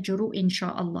الأجر إن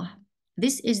شاء الله.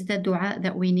 This is the dua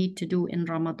that we need to do in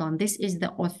Ramadan. This is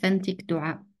the authentic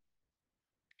dua.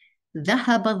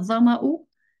 ذهب الظمأ,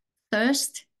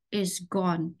 thirst is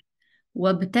gone.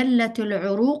 وابتلت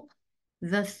العروق,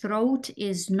 the throat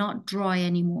is not dry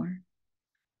anymore.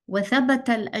 وثبت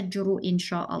الأجر إن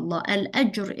شاء الله.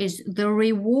 Al-ajr is the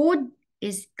reward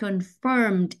is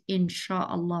confirmed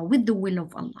inshallah with the will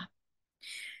of Allah.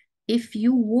 If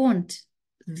you want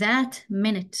that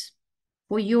minute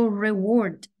for your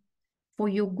reward, for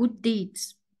your good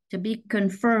deeds to be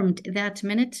confirmed that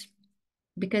minute,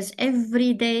 because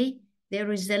every day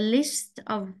there is a list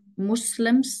of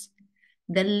Muslims,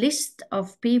 the list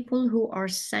of people who are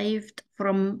saved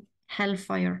from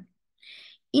hellfire.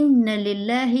 إن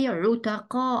لله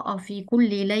عتقاء في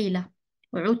كل ليلة.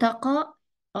 عتقاء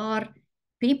are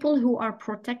people who are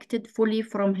protected fully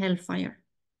from hellfire.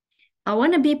 I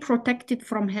want to be protected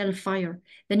from hellfire.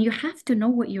 Then you have to know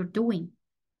what you're doing.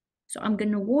 So I'm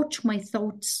going to watch my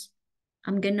thoughts.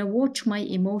 I'm going to watch my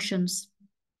emotions.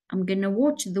 I'm going to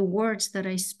watch the words that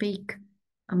I speak.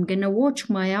 I'm going to watch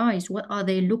my eyes. What are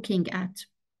they looking at?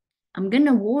 I'm going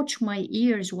to watch my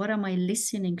ears. What am I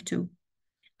listening to?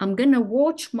 I'm going to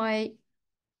watch my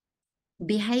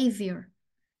behavior,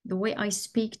 the way I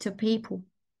speak to people,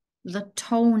 the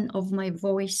tone of my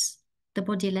voice, the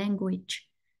body language.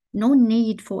 No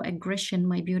need for aggression,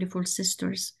 my beautiful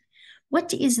sisters.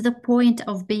 What is the point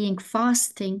of being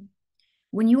fasting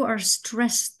when you are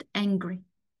stressed, angry?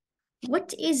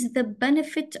 What is the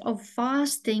benefit of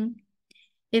fasting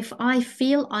if I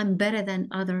feel I'm better than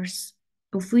others?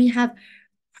 If we have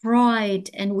pride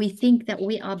and we think that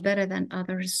we are better than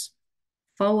others?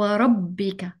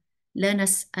 فَوَرَبِّكَ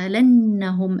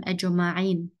لَنَسْأَلَنَّهُمْ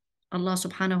أَجْمَعِينَ. Allah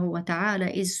subhanahu wa ta'ala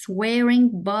is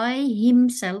swearing by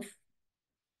himself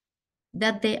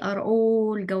that they are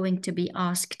all going to be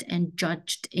asked and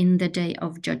judged in the day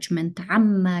of judgment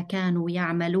عَمَّا كَانُوا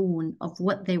يَعْمَلُونَ, of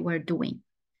what they were doing.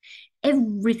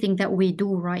 Everything that we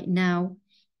do right now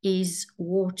is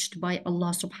watched by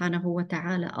Allah subhanahu wa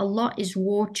ta'ala. Allah is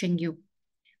watching you.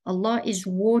 Allah is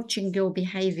watching your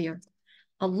behavior.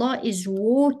 Allah is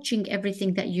watching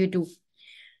everything that you do.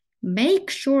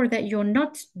 Make sure that you're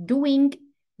not doing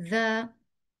the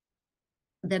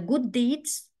good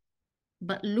deeds,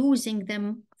 but losing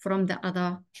them from the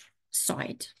other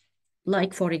side.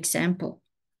 Like, for example,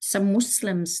 some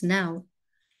Muslims now,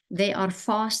 they are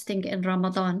fasting in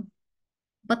Ramadan,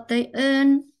 but they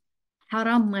earn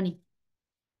haram money.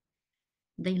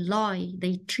 They lie,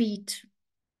 they cheat.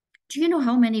 Do you know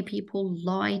how many people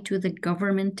lie to the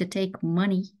government to take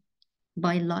money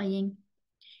by lying?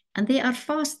 And they are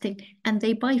fasting and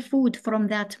they buy food from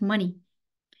that money.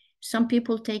 Some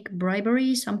people take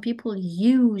bribery, some people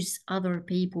use other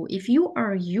people. If you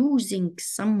are using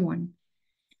someone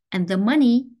and the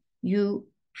money you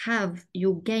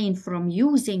gain from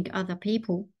using other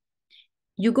people,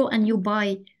 you go and you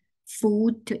buy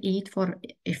food to eat for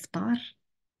iftar.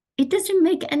 It doesn't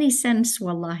make any sense,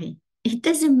 wallahi. It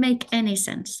doesn't make any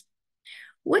sense.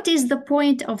 What is the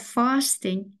point of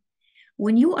fasting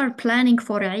when you are planning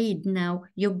for Eid now?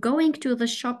 You're going to the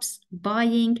shops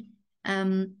buying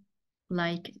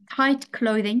like tight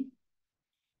clothing,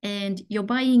 and you're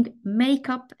buying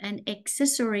makeup and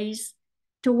accessories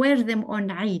to wear them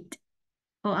on Eid.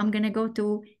 Oh, I'm going to go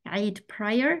to Eid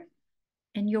prayer,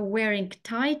 and you're wearing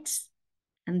tights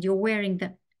and you're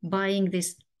buying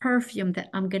this perfume that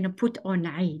I'm going to put on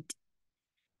Eid.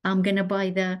 I'm going to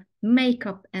buy the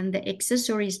makeup and the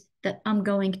accessories that I'm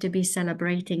going to be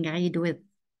celebrating Eid with.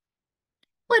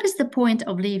 What is the point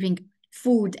of leaving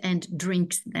food and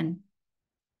drinks then?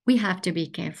 We have to be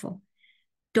careful.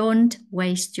 Don't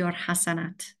waste your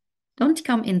hasanat. Don't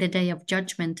come in the day of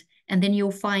judgment and then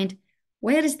you'll find,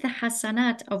 where is the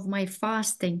hasanat of my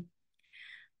fasting?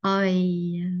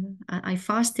 I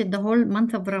fasted the whole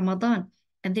month of Ramadan,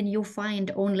 and then you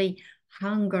find only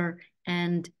hunger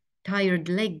and tired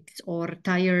legs or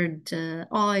tired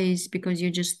eyes because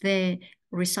you're just there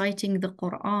reciting the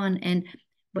Quran,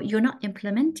 but you're not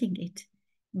implementing it.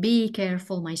 Be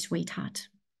careful, my sweetheart.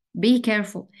 Be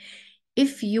careful.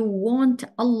 If you want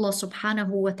Allah subhanahu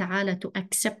wa ta'ala to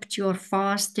accept your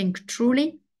fasting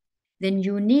truly, then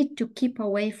you need to keep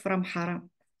away from haram.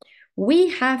 We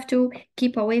have to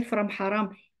keep away from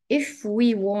haram if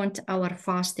we want our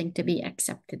fasting to be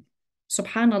accepted.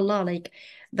 Subhanallah, like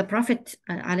the Prophet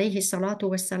alayhi salatu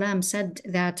wasalam said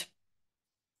that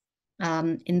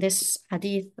in this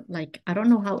hadith, like I don't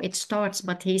know how it starts,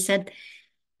 but he said,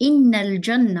 Innal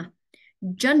Jannah,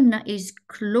 Jannah is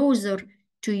closer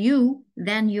to you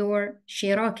than your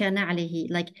shiraka na'lihi.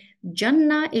 Like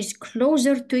Jannah is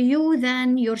closer to you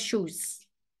than your shoes.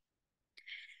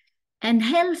 And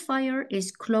hellfire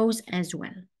is close as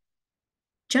well.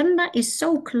 Jannah is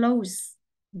so close.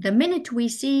 The minute we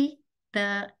see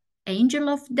the angel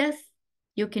of death,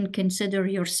 you can consider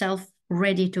yourself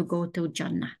ready to go to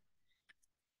Jannah.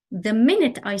 The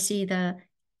minute I see the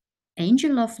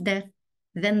angel of death,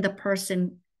 then the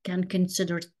person can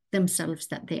consider themselves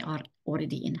that they are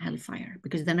already in hellfire,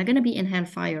 because they're not going to be in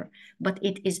hellfire, but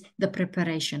it is the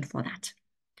preparation for that.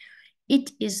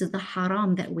 It is the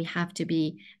haram that we have to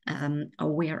be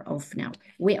aware of now.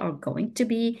 We are going to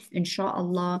be,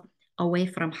 inshallah, away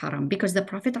from haram, because the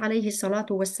Prophet alayhi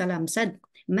salatu wasalam said,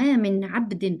 ما من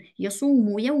عبد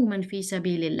يصوم يوما في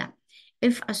سبيل الله.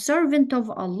 If a servant of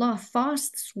Allah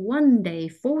fasts one day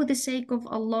for the sake of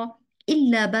Allah,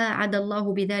 إلا باعد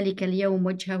الله بذلك اليوم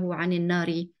وجهه عن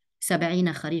النار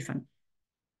 70 خريفا.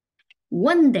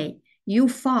 One day you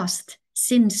fast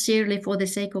sincerely for the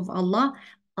sake of Allah,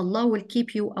 Allah will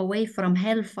keep you away from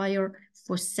hellfire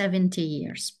for 70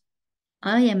 years.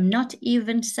 I am not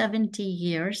even 70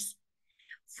 years.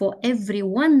 For every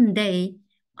one day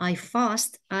I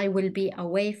fast, I will be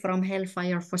away from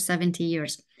hellfire for 70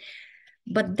 years.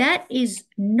 But that is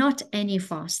not any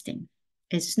fasting.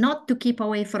 It's not to keep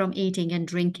away from eating and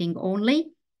drinking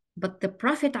only. But the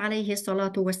Prophet alayhi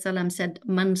salatu wasalam said,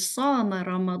 Man sama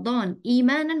Ramadan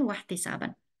imanan wa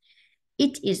ihtisaban.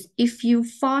 It is if you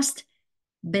fast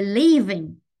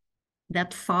believing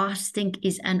that fasting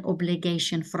is an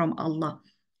obligation from Allah.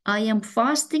 I am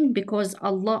fasting because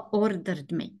Allah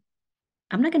ordered me.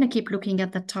 I'm not going to keep looking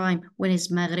at the time when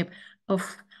it's Maghrib.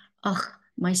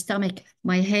 My stomach,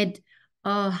 my head,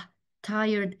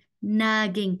 tired,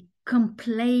 nagging,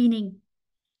 complaining,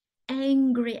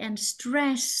 angry and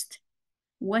stressed.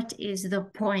 What is the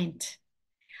point?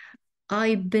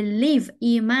 I believe,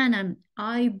 Imanan,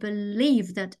 I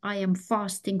believe that I am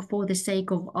fasting for the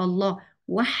sake of Allah.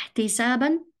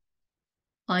 Wahtisaban,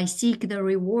 I seek the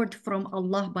reward from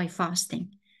Allah by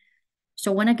fasting.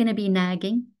 So we're not going to be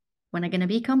nagging, we're not going to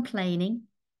be complaining,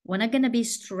 we're not going to be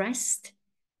stressed.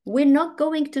 We're not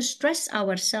going to stress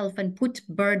ourselves and put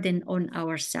burden on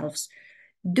ourselves.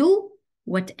 Do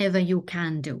whatever you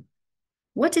can do.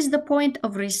 What is the point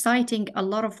of reciting a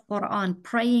lot of Quran,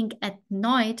 praying at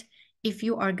night, if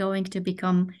you are going to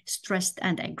become stressed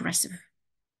and aggressive?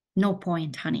 No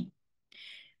point, honey.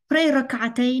 Pray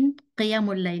rak'atayn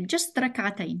qiyamul layl, just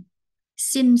rak'atayn,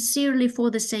 sincerely for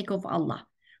the sake of Allah.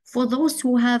 For those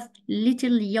who have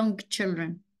little young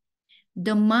children,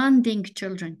 demanding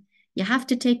children, you have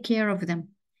to take care of them.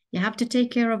 You have to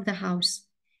take care of the house,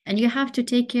 and you have to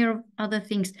take care of other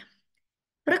things.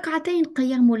 Rak'atayn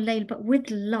qiyamul layl, but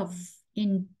with love.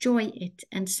 Enjoy it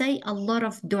and say a lot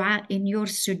of dua in your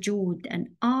sujood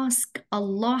and ask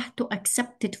Allah to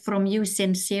accept it from you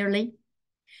sincerely.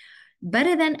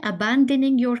 Better than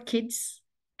abandoning your kids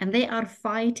and they are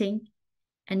fighting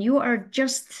and you are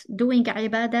just doing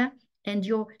ibadah and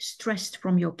you're stressed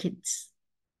from your kids.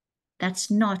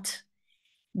 That's not,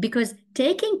 because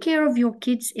taking care of your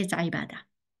kids is ibadah.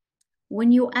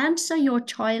 When you answer your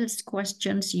child's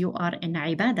questions, you are in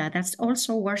ibadah. That's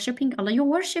also worshiping Allah. You're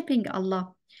worshiping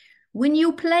Allah. When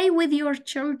you play with your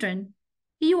children,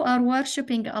 you are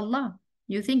worshiping Allah.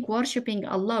 You think worshiping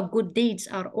Allah, good deeds,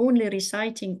 are only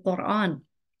reciting Quran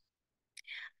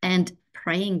and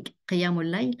praying Qiyamul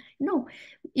Layl? No.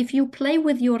 If you play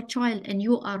with your child and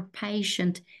you are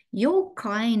patient, your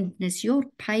kindness, your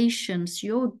patience,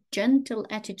 your gentle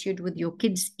attitude with your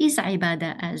kids is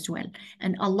ibadah as well.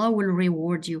 And Allah will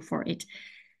reward you for it.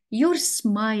 Your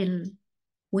smile,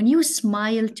 when you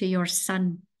smile to your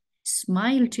son,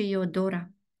 smile to your daughter,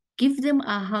 give them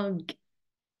a hug.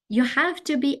 You have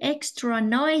to be extra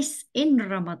nice in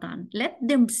Ramadan. Let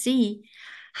them see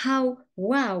how,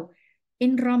 wow,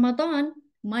 in Ramadan,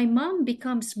 my mom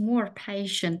becomes more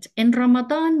patient. In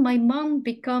Ramadan, my mom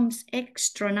becomes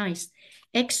extra nice.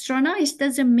 Extra nice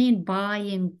doesn't mean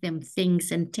buying them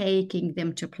things and taking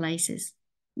them to places.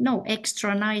 No,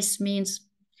 extra nice means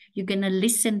you're going to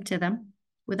listen to them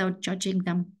without judging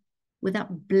them,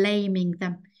 without blaming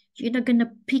them. You're not going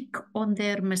to pick on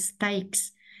their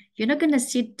mistakes. You're not going to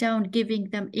sit down giving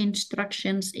them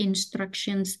instructions,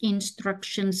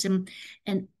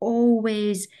 and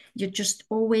always, you're just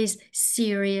always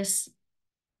serious.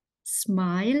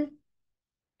 Smile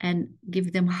and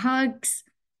give them hugs,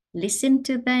 listen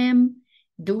to them,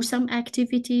 do some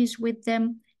activities with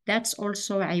them. That's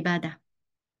also ibadah.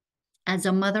 As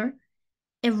a mother,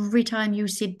 every time you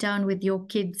sit down with your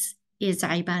kids is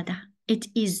ibadah. It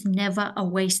is never a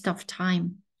waste of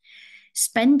time.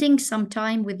 Spending some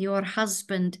time with your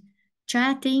husband,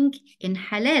 chatting in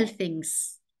halal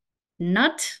things,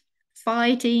 not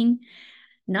fighting,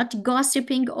 not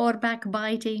gossiping or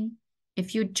backbiting.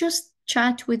 If you just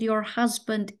chat with your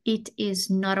husband, it is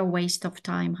not a waste of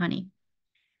time, honey.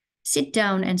 Sit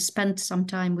down and spend some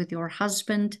time with your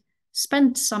husband.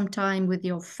 Spend some time with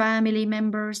your family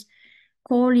members.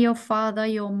 Call your father,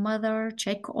 your mother,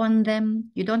 check on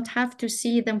them. You don't have to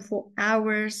see them for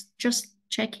hours, just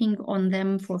checking on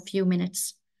them for a few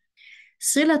minutes.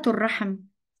 Silatul Rahim.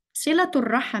 Silatul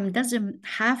Rahim doesn't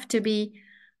have to be,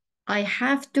 I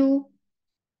have to,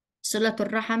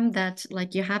 Silatul Rahim, that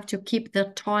like you have to keep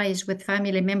the ties with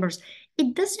family members.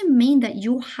 It doesn't mean that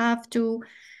you have to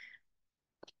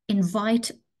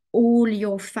invite all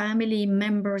your family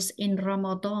members in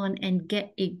Ramadan and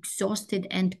get exhausted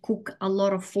and cook a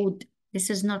lot of food. This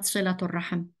is not Silatul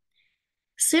Rahim.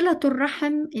 Silatul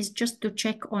Rahim is just to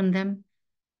check on them,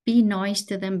 be nice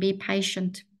to them, be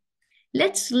patient.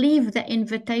 Let's leave the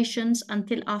invitations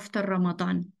until after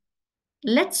Ramadan.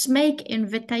 Let's make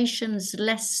invitations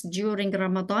less during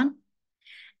Ramadan.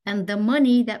 And the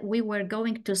money that we were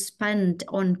going to spend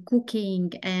on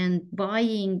cooking and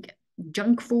buying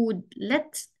junk food.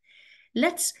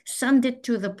 Let's send it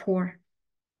to the poor.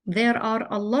 There are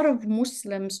a lot of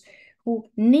Muslims who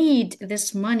need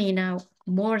this money now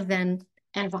more than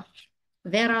ever.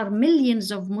 There are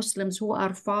millions of Muslims who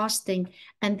are fasting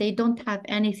and they don't have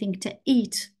anything to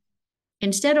eat.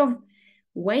 Instead of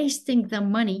wasting the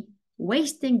money,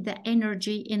 wasting the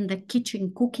energy in the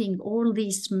kitchen, cooking all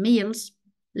these meals,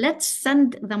 let's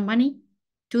send the money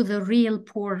to the real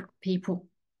poor people.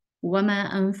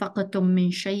 وَمَا أَنفَقْتُم مِّن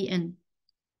شَيْءٍ.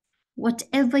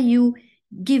 Whatever you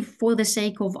give for the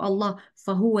sake of Allah,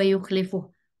 فَهُوَ يُخْلِفُهُ.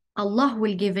 Allah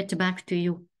will give it back to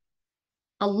you.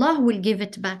 Allah will give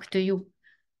it back to you.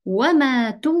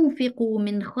 وَمَا تُنْفِقُوا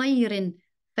مِنْ خَيْرٍ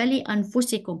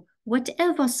فَلِأَنفُسِكُمْ.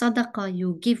 Whatever sadaqah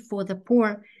you give for the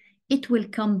poor, it will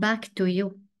come back to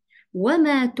you.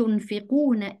 وَمَا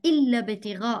تُنْفِقُونَ إِلَّا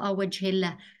ابْتِغَاءَ وَجْهِ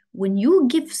اللَّهِ. When you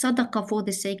give sadaqah for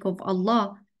the sake of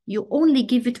Allah, you only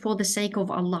give it for the sake of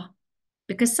Allah.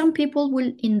 Because some people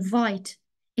will invite,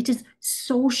 it is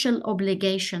social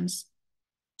obligations.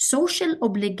 Social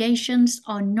obligations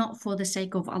are not for the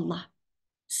sake of Allah.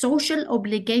 Social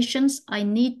obligations, I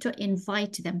need to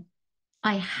invite them.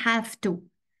 I have to,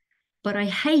 but I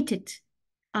hate it.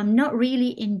 I'm not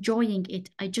really enjoying it.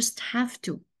 I just have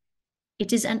to.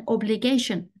 It is an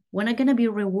obligation. We're not going to be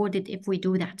rewarded if we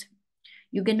do that.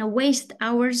 You're going to waste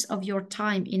hours of your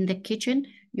time in the kitchen.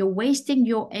 You're wasting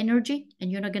your energy and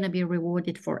you're not going to be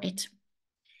rewarded for it.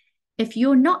 If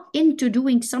you're not into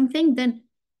doing something, then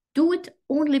do it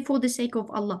only for the sake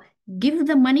of Allah. Give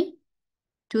the money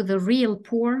to the real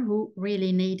poor who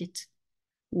really need it.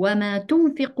 وَمَا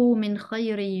تُنْفِقُوا مِنْ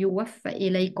خَيْرٍ يُوَفَّ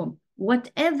إِلَيْكُمْ.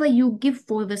 Whatever you give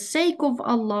for the sake of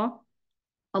Allah,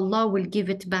 Allah will give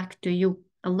it back to you.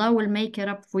 Allah will make it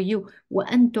up for you.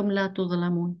 وَأَنْتُمْ لَا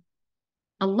تُظْلَمُونَ.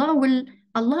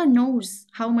 Allah knows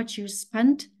how much you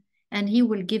spent and He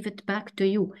will give it back to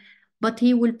you. But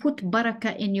He will put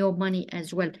barakah in your money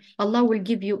as well. Allah will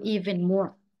give you even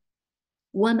more.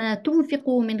 وَمَا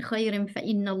تُنْفِقُوا مِنْ خَيْرٍ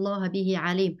فَإِنَّ اللَّهَ بِهِ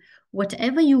عَلِيمٌ.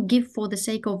 Whatever you give for the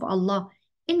sake of Allah,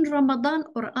 in Ramadan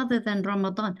or other than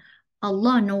Ramadan,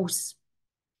 Allah knows.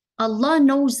 Allah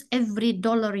knows every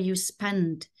dollar you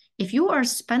spend. If you are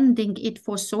spending it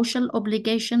for social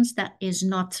obligations, that is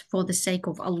not for the sake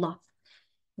of Allah.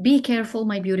 Be careful,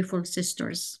 my beautiful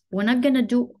sisters. We're not going to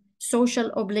do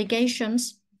social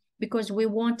obligations because we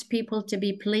want people to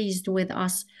be pleased with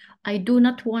us. I do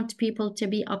not want people to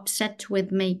be upset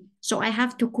with me. So I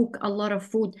have to cook a lot of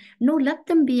food. No, let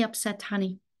them be upset,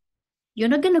 honey. You're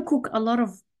not going to cook a lot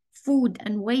of food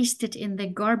and waste it in the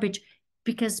garbage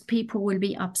because people will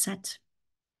be upset.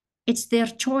 It's their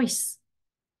choice.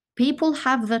 People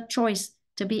have the choice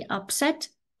to be upset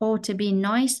or to be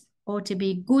nice or to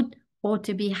be good or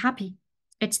to be happy.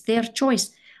 It's their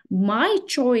choice. My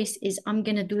choice is I'm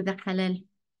going to do the halal.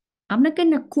 I'm not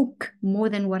going to cook more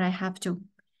than what I have to.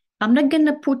 I'm not going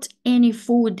to put any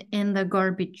food in the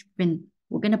garbage bin.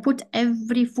 We're going to put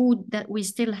every food that we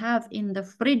still have in the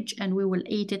fridge and we will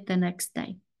eat it the next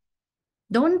day.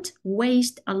 Don't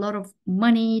waste a lot of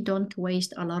money. Don't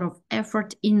waste a lot of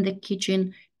effort in the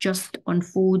kitchen just on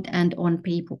food and on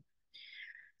people.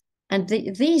 And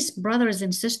these brothers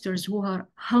and sisters who are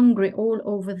hungry all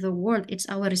over the world, it's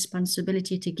our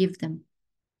responsibility to give them.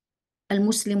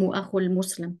 Al-Muslimu akhul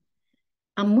Muslim.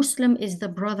 A Muslim is the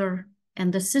brother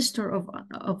and the sister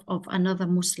of another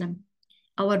Muslim.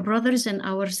 Our brothers and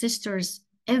our sisters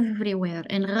everywhere,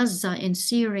 in Gaza, in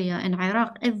Syria, in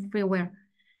Iraq, everywhere.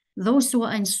 Those who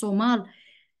are in Somal,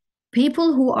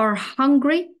 people who are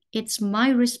hungry, it's my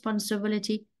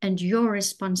responsibility and your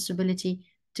responsibility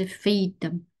to feed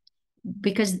them.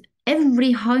 Because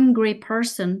every hungry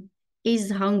person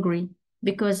is hungry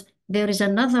because there is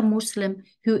another Muslim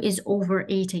who is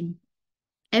overeating.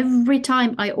 Every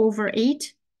time I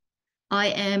overeat, I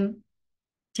am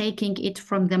taking it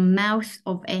from the mouth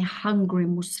of a hungry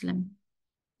Muslim.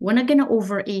 We're not going to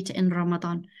overeat in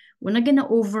Ramadan. We're not going to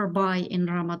overbuy in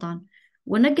Ramadan.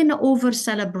 We're not going to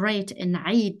over-celebrate in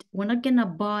Eid. We're not going to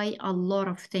buy a lot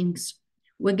of things.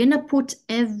 We're going to put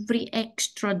every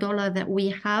extra dollar that we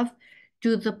have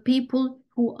to the people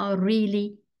who are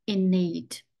really in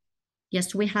need.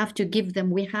 Yes, we have to give them.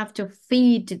 We have to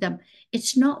feed them.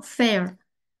 It's not fair.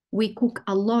 We cook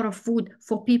a lot of food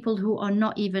for people who are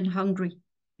not even hungry,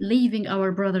 leaving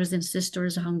our brothers and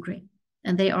sisters hungry.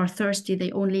 And they are thirsty.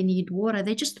 They only need water.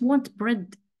 They just want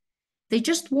bread. They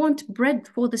just want bread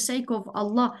for the sake of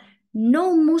Allah.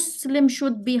 No Muslim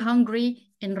should be hungry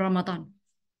in Ramadan.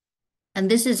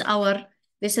 And this is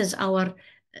our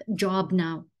job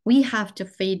now. We have to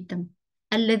feed them.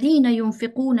 الذين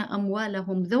ينفقون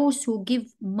أموالهم, those who give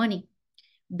money.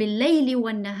 بالليل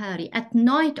والنهار, at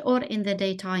night or in the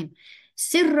daytime,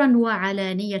 سرا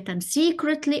وعلانية,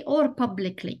 secretly or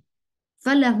publicly,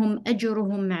 فلهم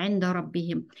أجرهم عند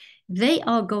ربهم. They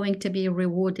are going to be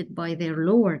rewarded by their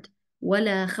Lord.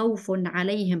 ولا خوف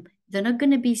عليهم. They're not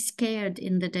going to be scared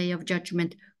in the day of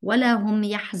judgment. ولا هم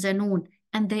يحزنون.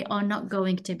 And they are not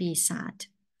going to be sad.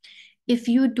 If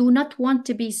you do not want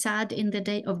to be sad in the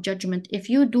day of judgment, if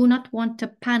you do not want to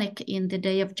panic in the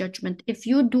day of judgment, if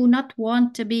you do not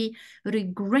want to be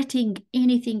regretting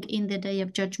anything in the day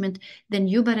of judgment, then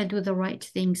you better do the right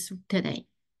things today.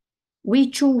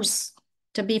 We choose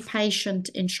to be patient,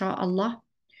 inshallah.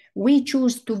 We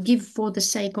choose to give for the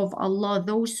sake of Allah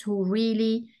those who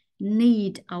really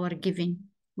need our giving.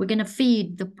 We're going to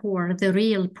feed the poor, the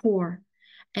real poor.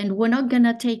 And we're not going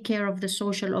to take care of the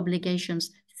social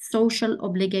obligations. Social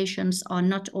obligations are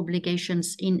not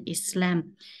obligations in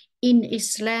Islam. In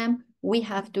Islam, we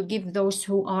have to give those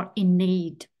who are in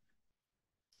need.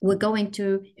 We're going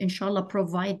to, inshallah,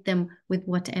 provide them with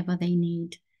whatever they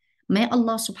need. May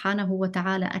Allah subhanahu wa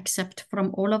ta'ala accept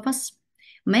from all of us.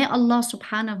 May Allah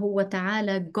subhanahu wa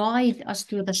ta'ala guide us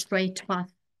to the straight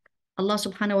path. Allah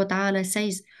subhanahu wa ta'ala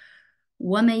says,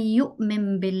 وَمَن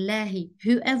يُؤْمِن بِاللَّهِ,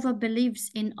 whoever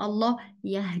believes in Allah,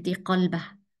 يَهْدِ قَلْبَهُ,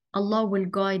 Allah will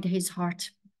guide his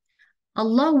heart.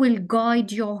 Allah will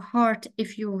guide your heart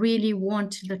if you really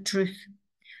want the truth.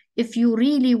 If you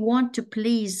really want to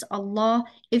please Allah,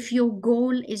 if your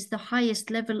goal is the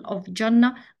highest level of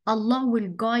Jannah, Allah will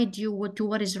guide you to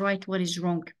what is right, what is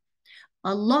wrong.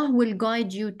 Allah will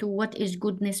guide you to what is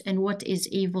goodness and what is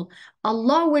evil.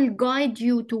 Allah will guide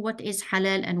you to what is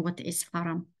halal and what is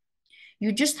haram.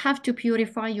 You just have to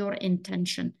purify your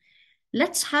intention.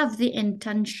 Let's have the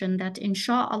intention that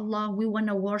inshallah we want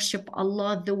to worship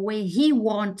Allah the way He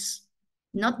wants,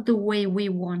 not the way we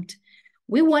want.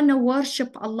 We want to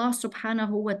worship Allah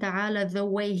subhanahu wa ta'ala the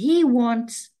way He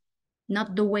wants,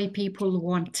 not the way people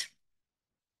want.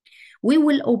 We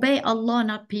will obey Allah,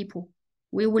 not people.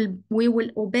 We will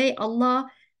obey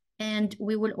Allah and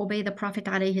we will obey the Prophet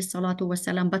alayhi salatu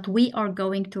wasalam, but we are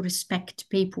going to respect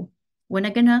people. We're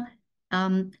not gonna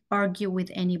argue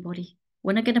with anybody.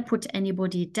 We're not gonna put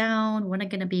anybody down. We're not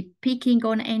gonna be picking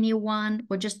on anyone.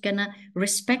 We're just gonna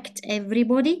respect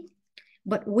everybody,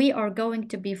 but we are going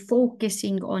to be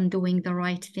focusing on doing the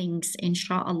right things,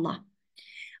 inshallah.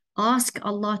 Ask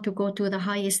Allah to go to the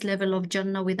highest level of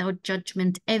Jannah without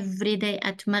judgment every day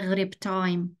at Maghrib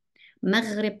time.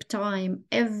 Maghrib time,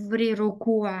 every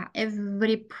ruku',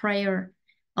 every prayer.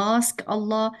 Ask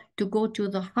Allah to go to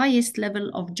the highest level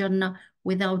of Jannah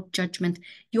without judgment.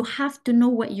 You have to know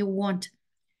what you want.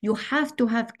 You have to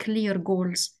have clear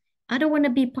goals. I don't want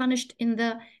to be punished in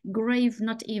the grave,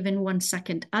 not even 1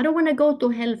 second. I don't want to go to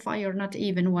hellfire, not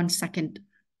even 1 second.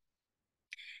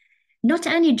 Not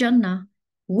any Jannah.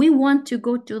 We want to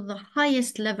go to the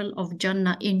highest level of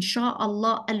Jannah,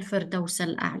 insha'Allah, al-Firdaus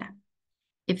al-A'la.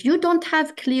 If you don't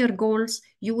have clear goals,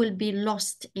 you will be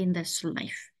lost in this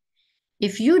life.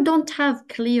 If you don't have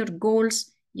clear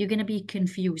goals, you're going to be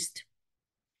confused.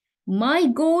 My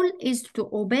goal is to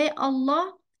obey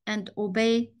Allah and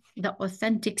obey the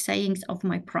authentic sayings of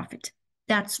my Prophet.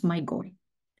 That's my goal.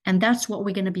 And that's what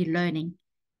we're going to be learning.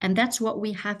 And that's what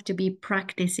we have to be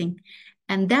practicing.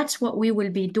 And that's what we will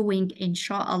be doing,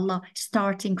 inshallah,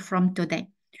 starting from today.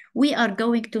 We are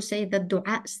going to say the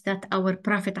du'as that our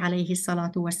Prophet alayhi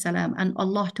salatu wasalam and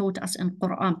Allah taught us in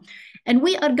Quran. And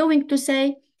we are going to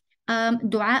say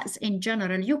du'as in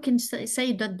general. You can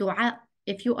say the du'a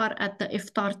if you are at the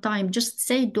iftar time. Just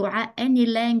say du'a, any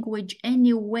language,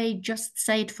 any way, just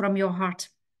say it from your heart.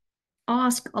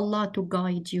 Ask Allah to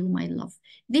guide you, my love.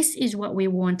 This is what we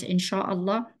want,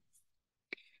 inshallah.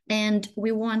 And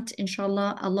we want,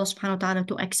 inshallah, Allah subhanahu wa ta'ala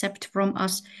to accept from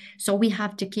us. So we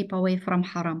have to keep away from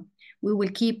haram. We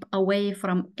will keep away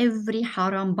from every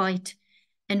haram bite.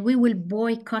 And we will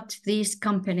boycott these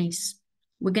companies.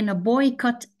 We're going to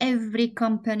boycott every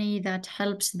company that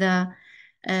helps the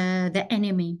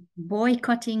enemy.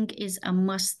 Boycotting is a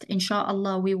must.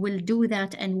 Inshallah, we will do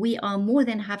that. And we are more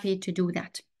than happy to do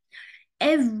that.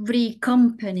 Every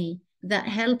company that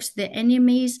helps the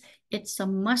enemies, it's a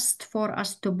must for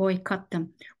us to boycott them.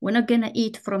 We're not going to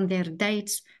eat from their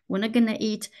dates. We're not going to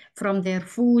eat from their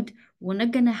food. We're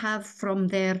not going to have from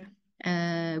their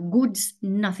goods,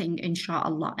 nothing,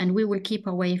 inshallah. And we will keep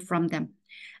away from them.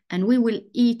 And we will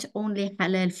eat only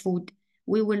halal food.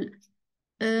 We will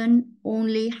earn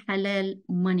only halal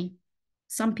money.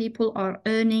 Some people are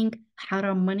earning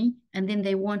haram money and then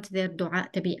they want their dua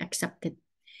to be accepted.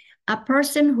 A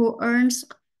person who earns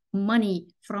money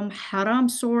from haram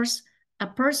source, a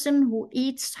person who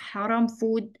eats haram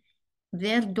food,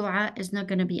 their dua is not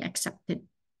going to be accepted.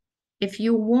 If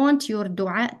you want your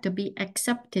dua to be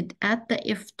accepted at the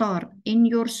iftar in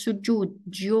your sujood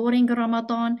during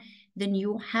Ramadan, then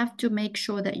you have to make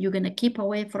sure that you're going to keep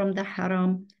away from the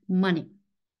haram money.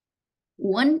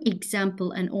 One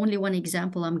example, and only one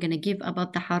example I'm going to give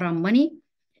about the haram money.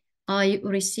 I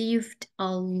received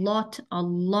a lot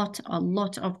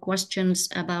of questions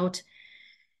about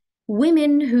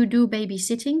women who do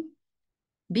babysitting,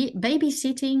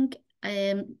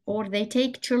 or they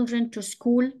take children to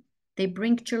school. They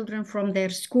bring children from their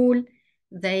school.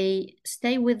 They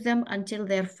stay with them until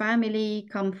their family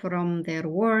come from their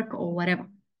work or whatever.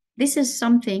 This is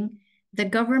something the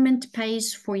government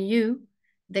pays for you.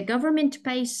 The government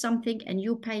pays something and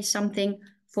you pay something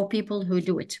for people who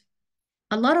do it.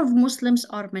 A lot of Muslims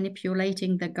are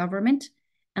manipulating the government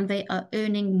and they are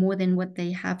earning more than what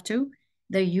they have to.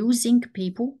 They're using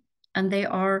people and they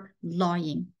are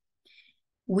lying.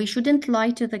 We shouldn't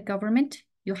lie to the government.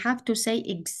 You have to say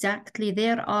exactly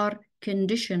there are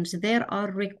conditions, there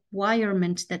are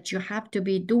requirements that you have to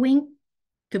be doing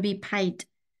to be paid.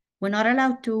 We're not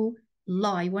allowed to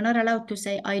lie. We're not allowed to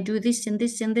say, I do this and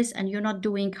this and this, and you're not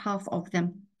doing half of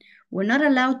them. We're not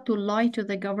allowed to lie to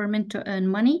the government to earn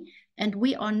money, and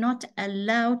we are not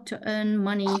allowed to earn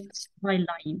money by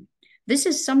lying. This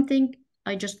is something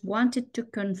I just wanted to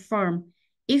confirm.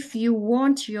 If you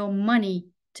want your money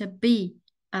to be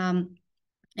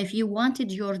if you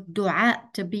wanted your dua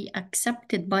to be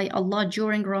accepted by Allah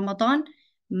during Ramadan,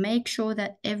 make sure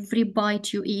that every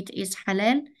bite you eat is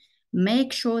halal.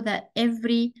 Make sure that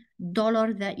every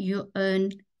dollar that you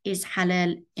earn is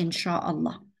halal,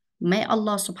 inshallah. May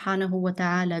Allah subhanahu wa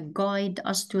ta'ala guide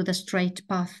us to the straight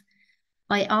path.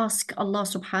 I ask Allah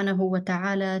subhanahu wa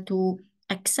ta'ala to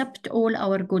accept all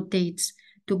our good deeds,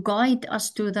 to guide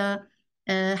us to the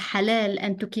halal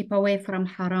and to keep away from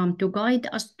haram, to guide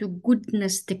us to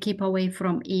goodness, to keep away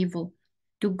from evil,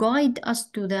 to guide us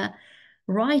to the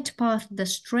right path, the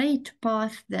straight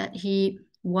path that He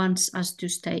wants us to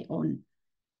stay on.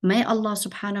 May Allah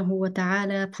subhanahu wa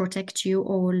ta'ala protect you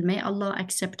all. May Allah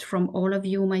accept from all of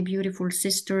you, my beautiful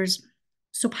sisters.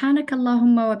 سبحانك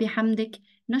اللهم وبحمدك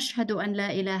نشهد أن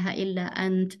لا إله إلا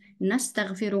أنت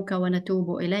نستغفرك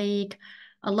ونتوب إليك.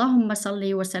 اللهم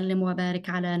صل وسلم وبارك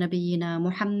على نبينا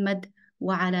محمد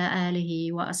وعلى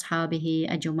آله وأصحابه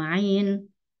أجمعين.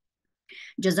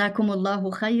 جزاكم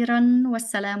الله خيرا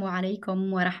والسلام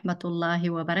عليكم ورحمة الله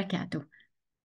وبركاته.